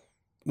that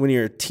when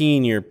you're a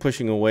teen, you're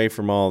pushing away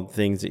from all the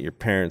things that your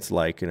parents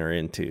like and are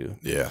into.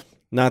 Yeah.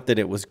 Not that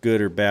it was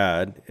good or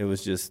bad. It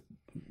was just,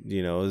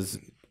 it was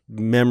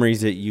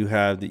memories that you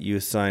have that you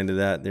assign to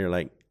that. They're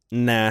like,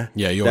 nah.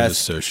 Yeah, you always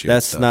associate.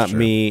 That's not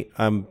me.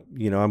 I'm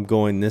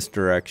going this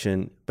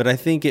direction. But I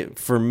think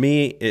for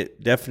me,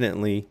 it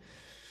definitely,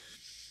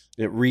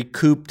 it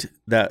recouped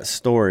that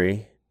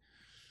story.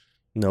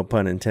 No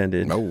pun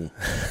intended. No.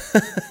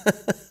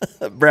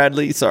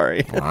 Bradley,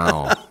 sorry.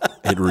 Wow.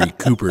 It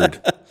recoupered.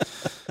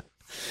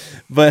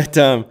 But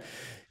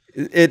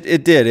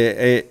it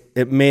did.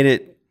 It made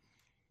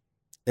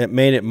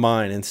it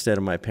mine instead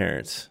of my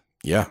parents'.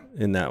 Yeah.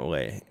 In that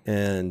way.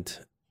 And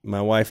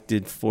my wife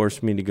did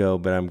force me to go,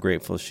 but I'm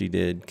grateful she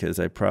did, because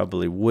I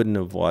probably wouldn't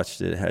have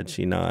watched it had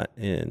she not.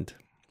 And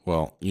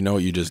well, you know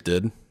what you just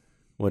did?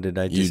 What did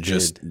I You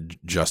just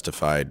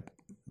justified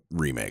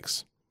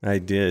remakes. I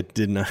did,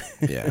 didn't I?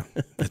 Yeah.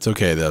 It's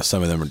okay though.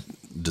 Some of them are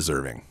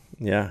deserving.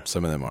 Yeah.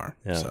 Some of them are.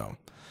 Yeah. So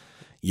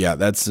yeah,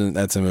 that's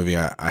a movie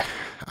I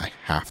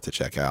have to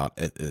check out.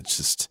 It's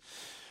just,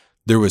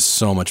 there was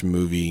so much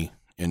movie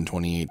in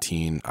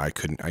 2018. I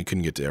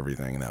couldn't get to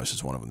everything, and that was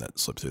just one of them that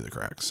slipped through the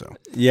cracks. So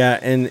yeah,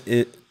 and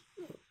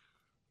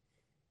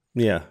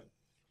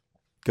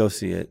go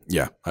see it.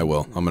 Yeah, I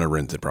will. I'm gonna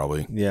rent it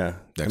probably. Yeah,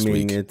 next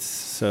week. It's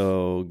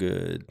so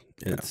good.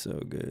 It's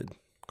so good.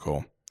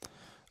 Cool.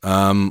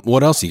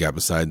 What else you got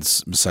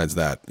besides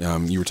that?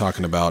 You were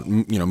talking about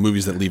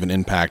movies that leave an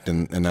impact,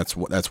 and that's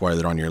why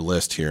they're on your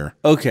list here.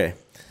 Okay.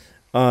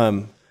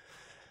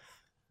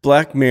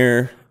 Black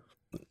Mirror.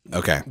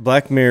 Okay.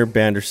 Black Mirror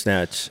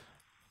Bandersnatch.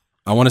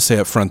 I want to say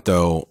up front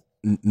though,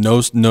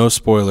 no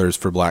spoilers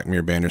for Black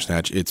Mirror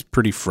Bandersnatch. It's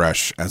pretty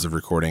fresh as of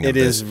recording. It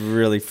is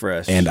really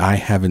fresh, and I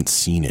haven't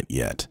seen it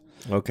yet.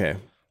 Okay.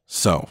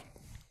 So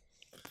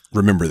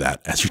remember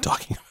that as you're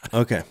talking.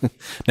 Okay.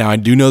 Now, I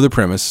do know the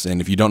premise,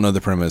 and if you don't know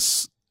the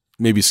premise,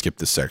 maybe skip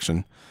this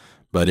section,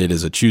 but it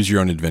is a choose your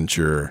own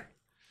adventure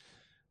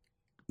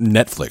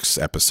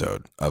Netflix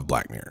episode of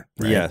Black Mirror.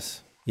 Right?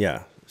 Yes.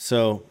 Yeah.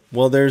 So,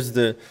 well, there's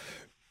the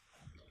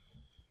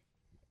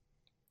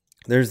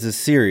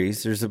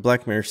series, there's the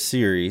Black Mirror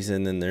series,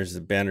 and then there's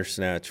the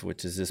Bandersnatch,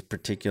 which is this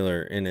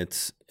particular, in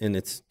its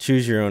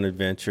choose your own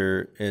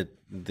adventure.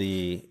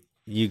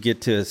 You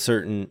get to a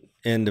certain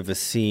end of a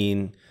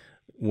scene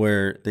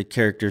where the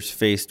character's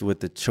faced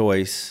with a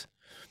choice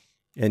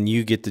and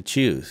you get to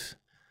choose.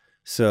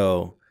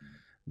 So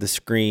the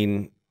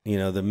screen,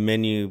 the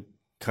menu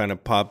kind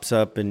of pops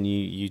up and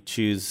you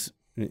choose,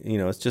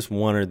 it's just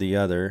one or the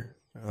other.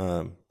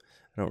 I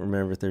don't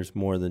remember if there's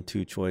more than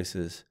two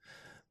choices,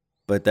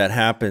 but that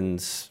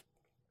happens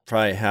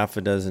probably half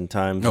a dozen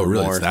times. Oh, or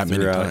really? More It's that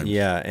many throughout. times?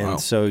 Yeah. And Wow.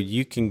 so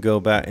you can go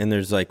back and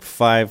there's like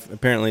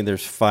apparently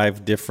there's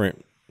 5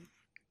 different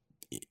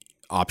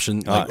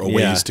Option, yeah.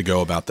 ways to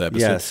go about the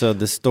episode. Yeah, so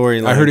the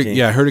storyline. I heard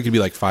it could be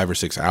like 5 or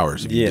 6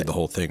 hours if you Yeah. did the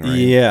whole thing, right?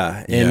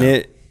 Yeah, and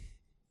Yeah.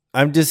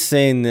 I'm just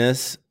saying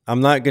this.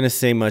 I'm not going to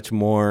say much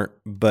more,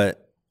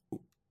 but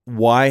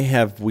why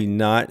have we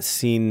not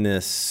seen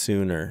this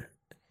sooner?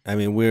 I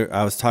mean,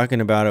 I was talking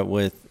about it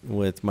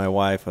with my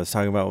wife. I was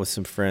talking about it with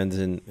some friends,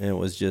 and it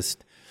was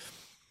just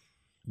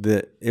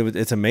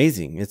it's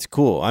amazing. It's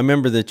cool. I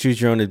remember the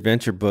Choose Your Own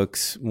Adventure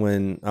books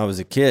when I was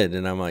a kid,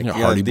 and I'm like,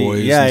 Hardy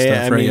Boys yeah, and yeah.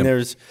 stuff, I right? mean,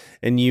 Yeah.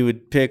 and you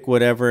would pick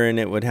whatever, and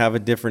it would have a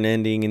different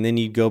ending, and then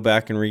you'd go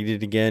back and read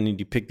it again, and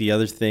you pick the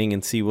other thing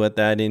and see what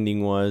that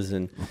ending was,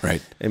 and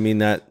Right. I mean,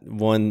 that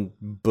one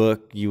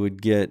book you would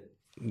get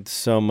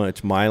so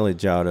much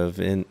mileage out of,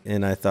 and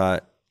I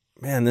thought,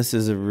 man, this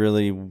is a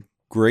really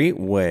great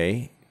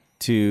way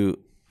to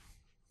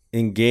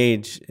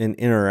engage and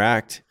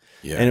interact.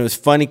 Yeah. And it was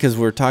funny because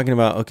we were talking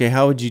about, okay,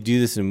 how would you do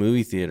this in a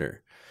movie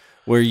theater,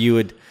 where you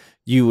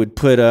would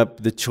put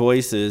up the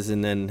choices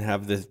and then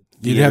have the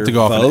You'd have to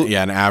go off vote.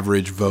 an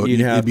average vote. You'd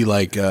It'd be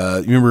like, you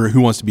remember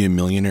Who Wants to Be a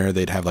Millionaire?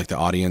 They'd have like the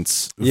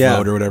audience Yeah.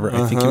 vote or whatever.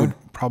 I think it would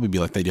probably be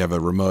like that. You have a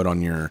remote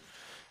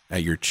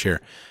at your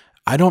chair.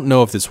 I don't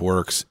know if this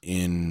works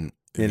in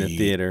a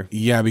theater.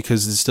 Yeah,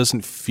 because this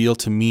doesn't feel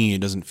to me.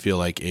 It doesn't feel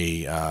like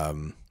a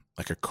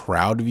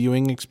crowd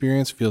viewing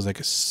experience. It feels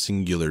like a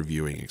singular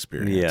viewing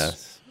experience.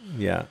 Yes.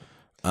 Yeah.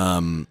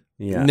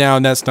 Yeah. Now,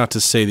 that's not to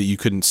say that you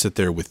couldn't sit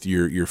there with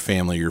your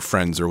family, your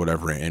friends, or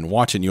whatever, and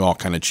watch it. And you all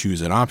kind of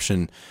choose an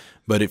option,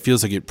 but it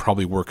feels like it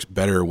probably works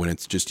better when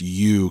it's just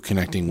you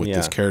connecting with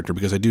this Yeah. character.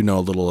 Because I do know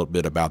a little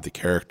bit about the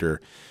character,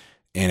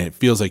 and it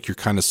feels like you're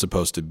kind of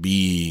supposed to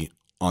be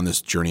on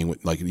this journey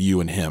with like you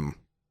and him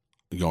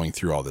going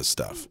through all this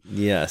stuff.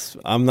 Yes,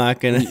 I'm not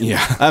gonna.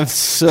 Yeah. I'm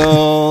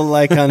so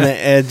like on the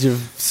edge of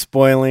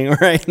spoiling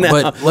right now.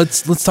 But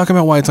let's talk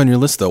about why it's on your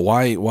list, though.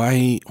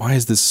 Why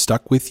is this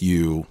stuck with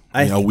you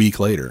a week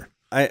later?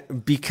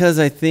 Because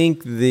I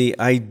think the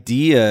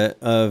idea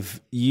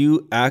of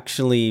you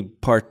actually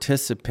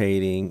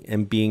participating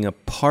and being a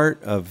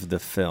part of the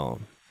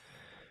film.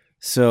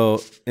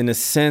 So in a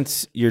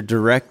sense, you're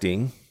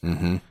directing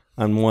on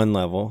one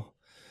level.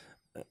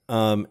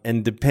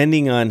 And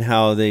depending on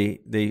how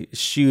they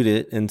shoot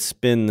it and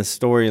spin the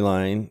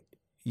storyline,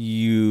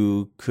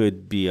 you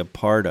could be a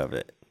part of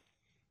it.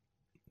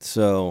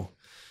 So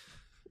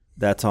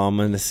that's all I'm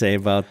going to say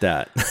about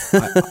that.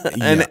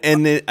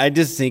 I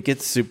just think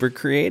it's super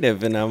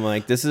creative, and I'm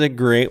like, this is a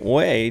great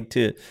way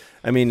to.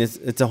 I mean,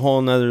 it's a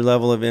whole nother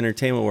level of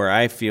entertainment where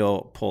I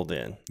feel pulled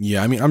in.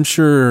 Yeah, I mean, I'm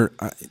sure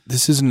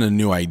this isn't a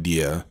new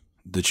idea.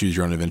 The Choose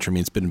Your Own Adventure. I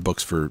mean, it's been in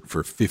books for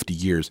 50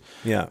 years.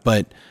 Yeah,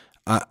 but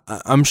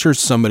I'm sure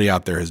somebody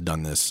out there has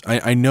done this.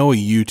 I know a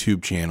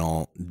YouTube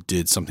channel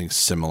did something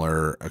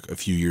similar a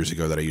few years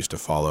ago that I used to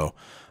follow.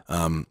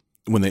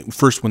 When they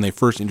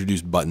first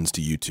introduced buttons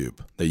to YouTube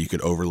that you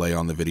could overlay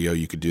on the video,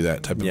 you could do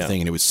that type of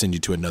thing, and it would send you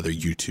to another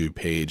YouTube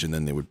page, and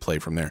then they would play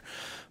from there.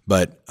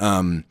 But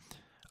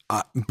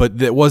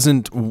that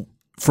wasn't.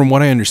 From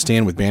what I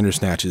understand with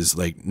Bandersnatch is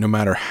like no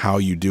matter how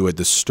you do it,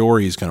 the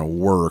story is going to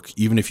work.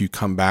 Even if you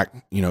come back,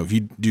 if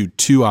you do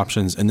 2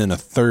 options and then a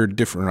third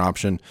different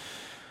option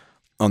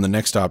on the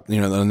next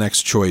the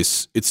next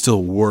choice, it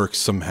still works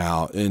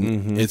somehow.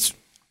 And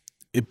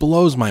it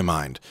blows my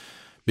mind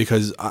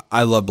because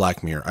I love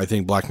Black Mirror. I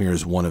think Black Mirror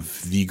is one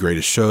of the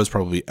greatest shows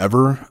probably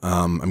ever.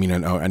 I mean,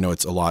 I know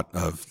it's a lot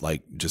of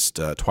like just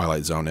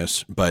Twilight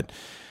Zone-ish, but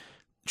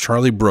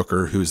Charlie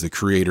Brooker, who's the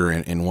creator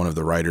and one of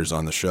the writers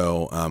on the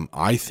show,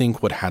 I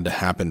think what had to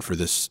happen for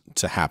this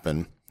to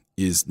happen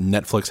is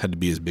Netflix had to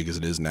be as big as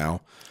it is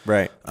now.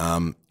 right.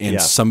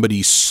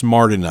 Somebody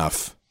smart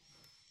enough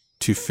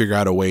to figure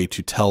out a way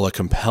to tell a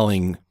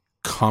compelling,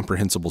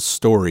 comprehensible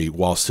story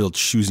while still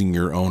choosing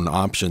your own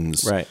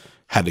options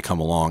had to come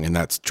along. And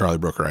that's Charlie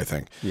Brooker, I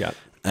think. Yeah.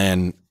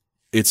 And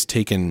it's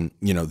taken,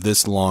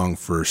 this long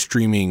for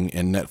streaming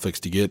and Netflix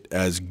to get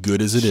as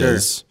good as it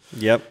is.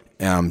 Yep.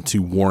 To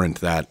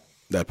warrant that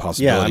that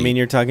possibility. Yeah, I mean,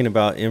 you're talking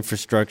about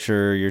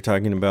infrastructure, you're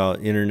talking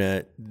about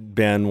internet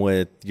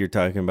bandwidth, you're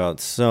talking about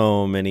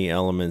so many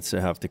elements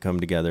that have to come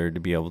together to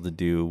be able to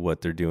do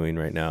what they're doing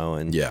right now.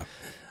 And yeah.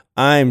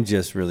 I'm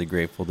just really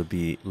grateful to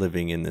be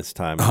living in this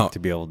time and to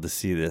be able to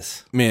see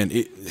this. Man,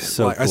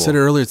 So like I cool. said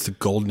earlier, it's the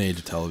golden age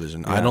of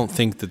television. I don't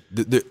think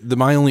that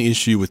my only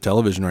issue with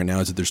television right now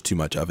is that there's too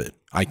much of it.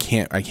 I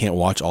can't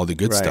watch all the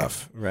good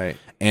stuff. Right.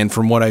 And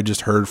from what I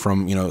just heard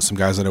from, some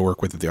guys that I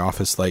work with at the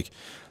office, like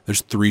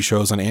there's 3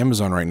 shows on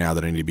Amazon right now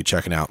that I need to be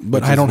checking out,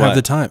 but I don't have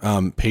the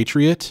time.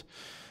 Patriot.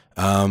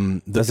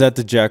 Is that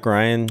the Jack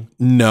Ryan?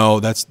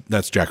 No, that's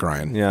Jack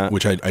Ryan. Yeah.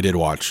 Which I did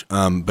watch.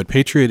 But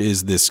Patriot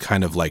is this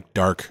kind of like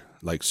dark,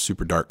 like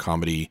super dark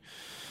comedy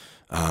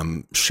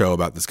show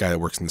about this guy that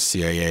works in the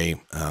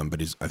CIA.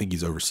 But I think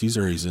he's overseas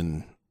or he's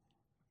in.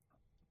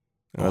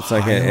 It's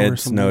like an Ed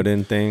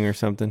Snowden thing or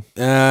something.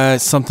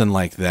 Something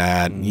like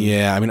that. Mm-hmm.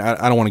 Yeah. I mean,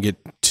 I don't want to get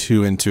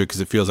too into it because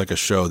it feels like a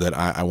show that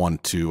I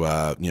want to,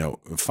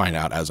 find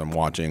out as I'm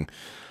watching.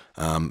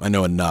 I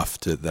know enough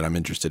that I'm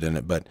interested in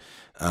it, but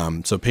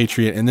so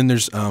Patriot, and then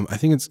there's I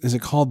think is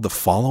it called The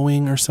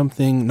Following or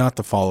something? Not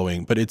The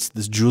Following, but it's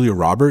this Julia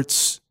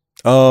Roberts.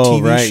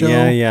 TV right, show.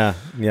 yeah.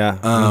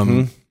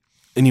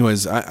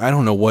 Anyways, I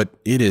don't know what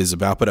it is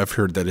about, but I've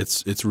heard that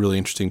it's really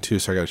interesting too,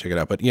 so I got to check it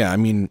out. But yeah, I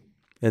mean,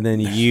 and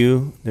then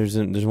there's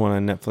one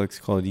on Netflix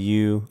called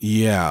You.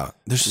 Yeah,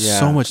 there's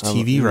so much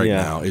TV right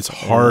now. It's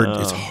hard.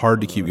 It's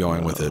hard to keep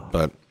going with it,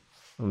 but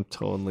I'm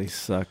totally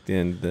sucked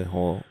in. The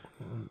whole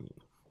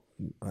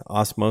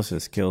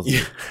osmosis kills me.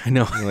 Yeah, I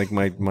know. Like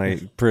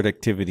my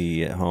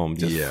productivity at home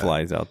just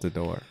flies out the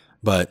door.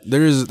 But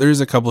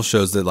there's a couple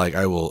shows that like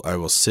I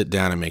will sit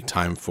down and make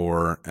time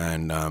for,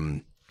 and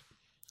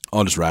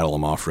I'll just rattle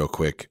them off real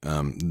quick.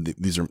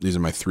 These are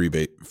my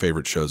 3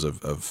 favorite shows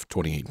of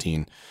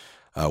 2018.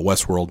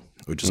 Westworld,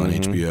 which is on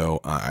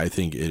HBO. I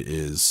think it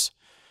is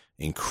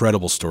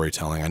incredible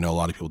storytelling. I know a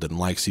lot of people didn't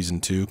like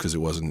season 2 because it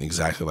wasn't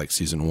exactly like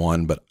season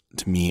 1, but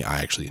to me,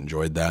 I actually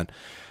enjoyed that.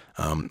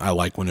 I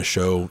like when a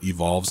show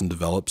evolves and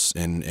develops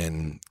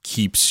and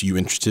keeps you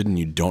interested and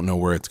you don't know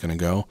where it's going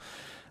to go.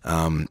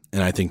 And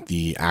I think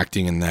the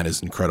acting in that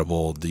is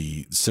incredible.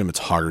 The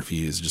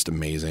cinematography is just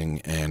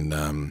amazing. And,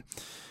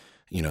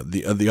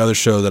 the other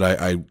show that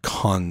I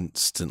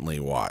constantly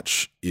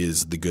watch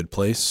is The Good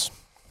Place,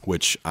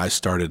 which I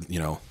started,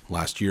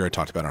 last year. I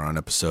talked about it on an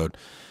episode,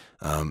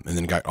 and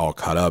then got all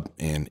caught up.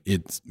 And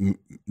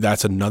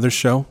that's another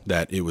show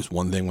that it was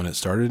one thing when it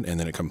started, and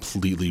then it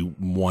completely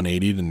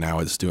 180'd, and now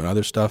it's doing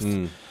other stuff.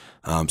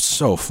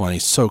 So funny,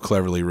 so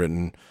cleverly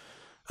written.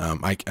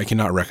 I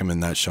cannot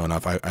recommend that show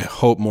enough. I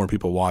hope more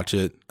people watch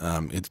it.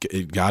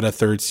 It got a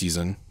 3rd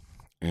season,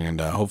 and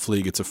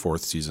hopefully it gets a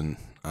 4th season.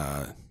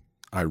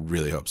 I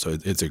really hope so.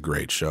 It's a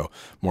great show.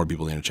 More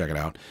people need to check it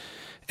out.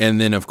 And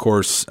then, of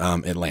course,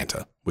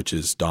 Atlanta, which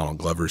is Donald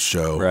Glover's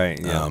show. Right.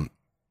 Yeah.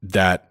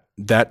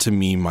 That to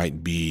me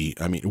might be,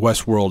 I mean,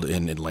 Westworld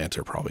and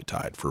Atlanta are probably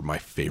tied for my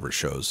favorite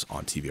shows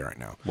on TV right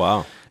now.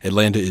 Wow.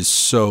 Atlanta is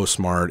so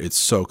smart. It's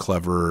so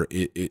clever.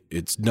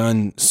 It's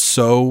done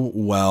so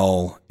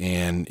well,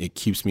 and it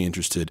keeps me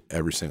interested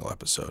every single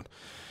episode.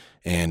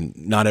 And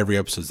not every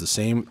episode's the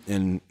same,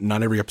 and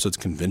not every episode's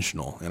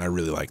conventional, and I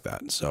really like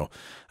that. So,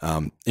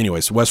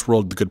 anyways,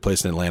 Westworld, The Good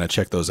Place in Atlanta,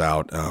 check those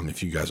out.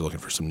 If you guys are looking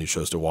for some new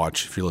shows to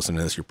watch, if you're listening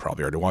to this, you're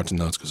probably already watching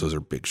those because those are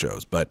big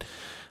shows. But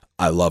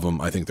I love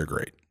them. I think they're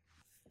great.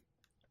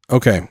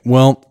 Okay,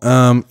 well,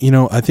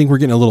 I think we're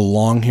getting a little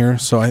long here,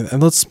 so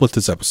let's split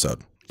this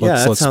episode.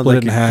 Let's sounds split like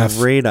it in half.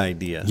 Great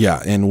idea.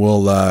 Yeah, and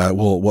we'll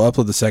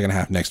upload the second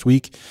half next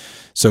week.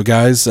 So,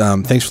 guys,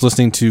 thanks for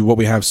listening to what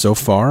we have so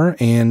far,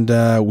 and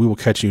we will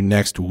catch you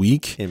next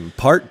week in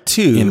part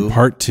 2. In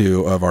part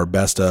 2 of our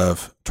best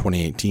of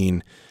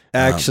 2018.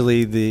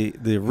 Actually,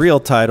 the real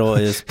title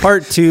is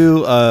part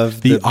 2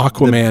 of the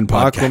Aquaman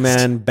podcast.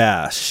 Aquaman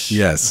Bash.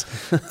 Yes.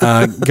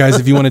 Guys,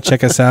 if you want to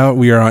check us out,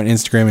 we are on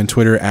Instagram and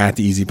Twitter at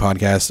The Easy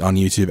Podcast, on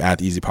YouTube at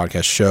The Easy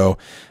Podcast Show.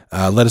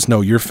 Let us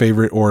know your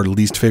favorite or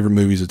least favorite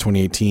movies of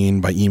 2018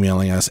 by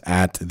emailing us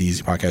at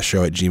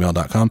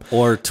theeasypodcastshow@gmail.com.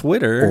 Or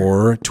Twitter.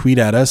 Or tweet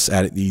at us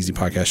at The Easy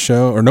Podcast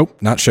Show. Or nope,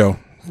 not show.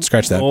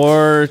 Scratch that.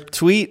 Or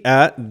tweet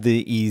at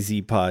The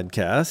Easy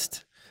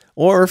Podcast.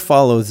 Or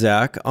follow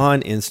Zach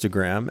on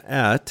Instagram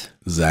at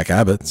Zach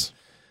Abbots.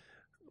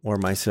 Or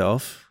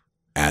myself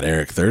at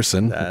Eric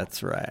Thurston.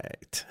 That's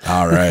right.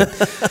 All right.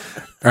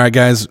 All right,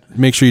 guys.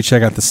 Make sure you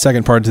check out the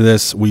second part to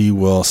this. We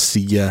will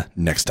see you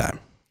next time.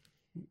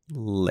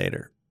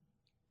 Later.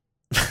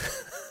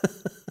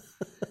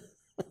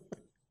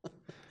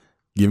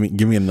 Give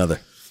me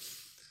another.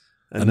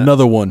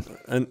 Another one.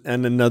 And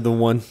another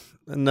one.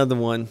 Another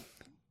one.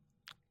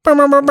 All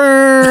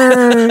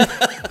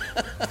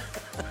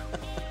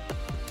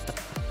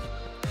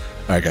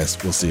right, guys.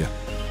 We'll see you.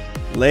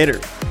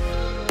 Later.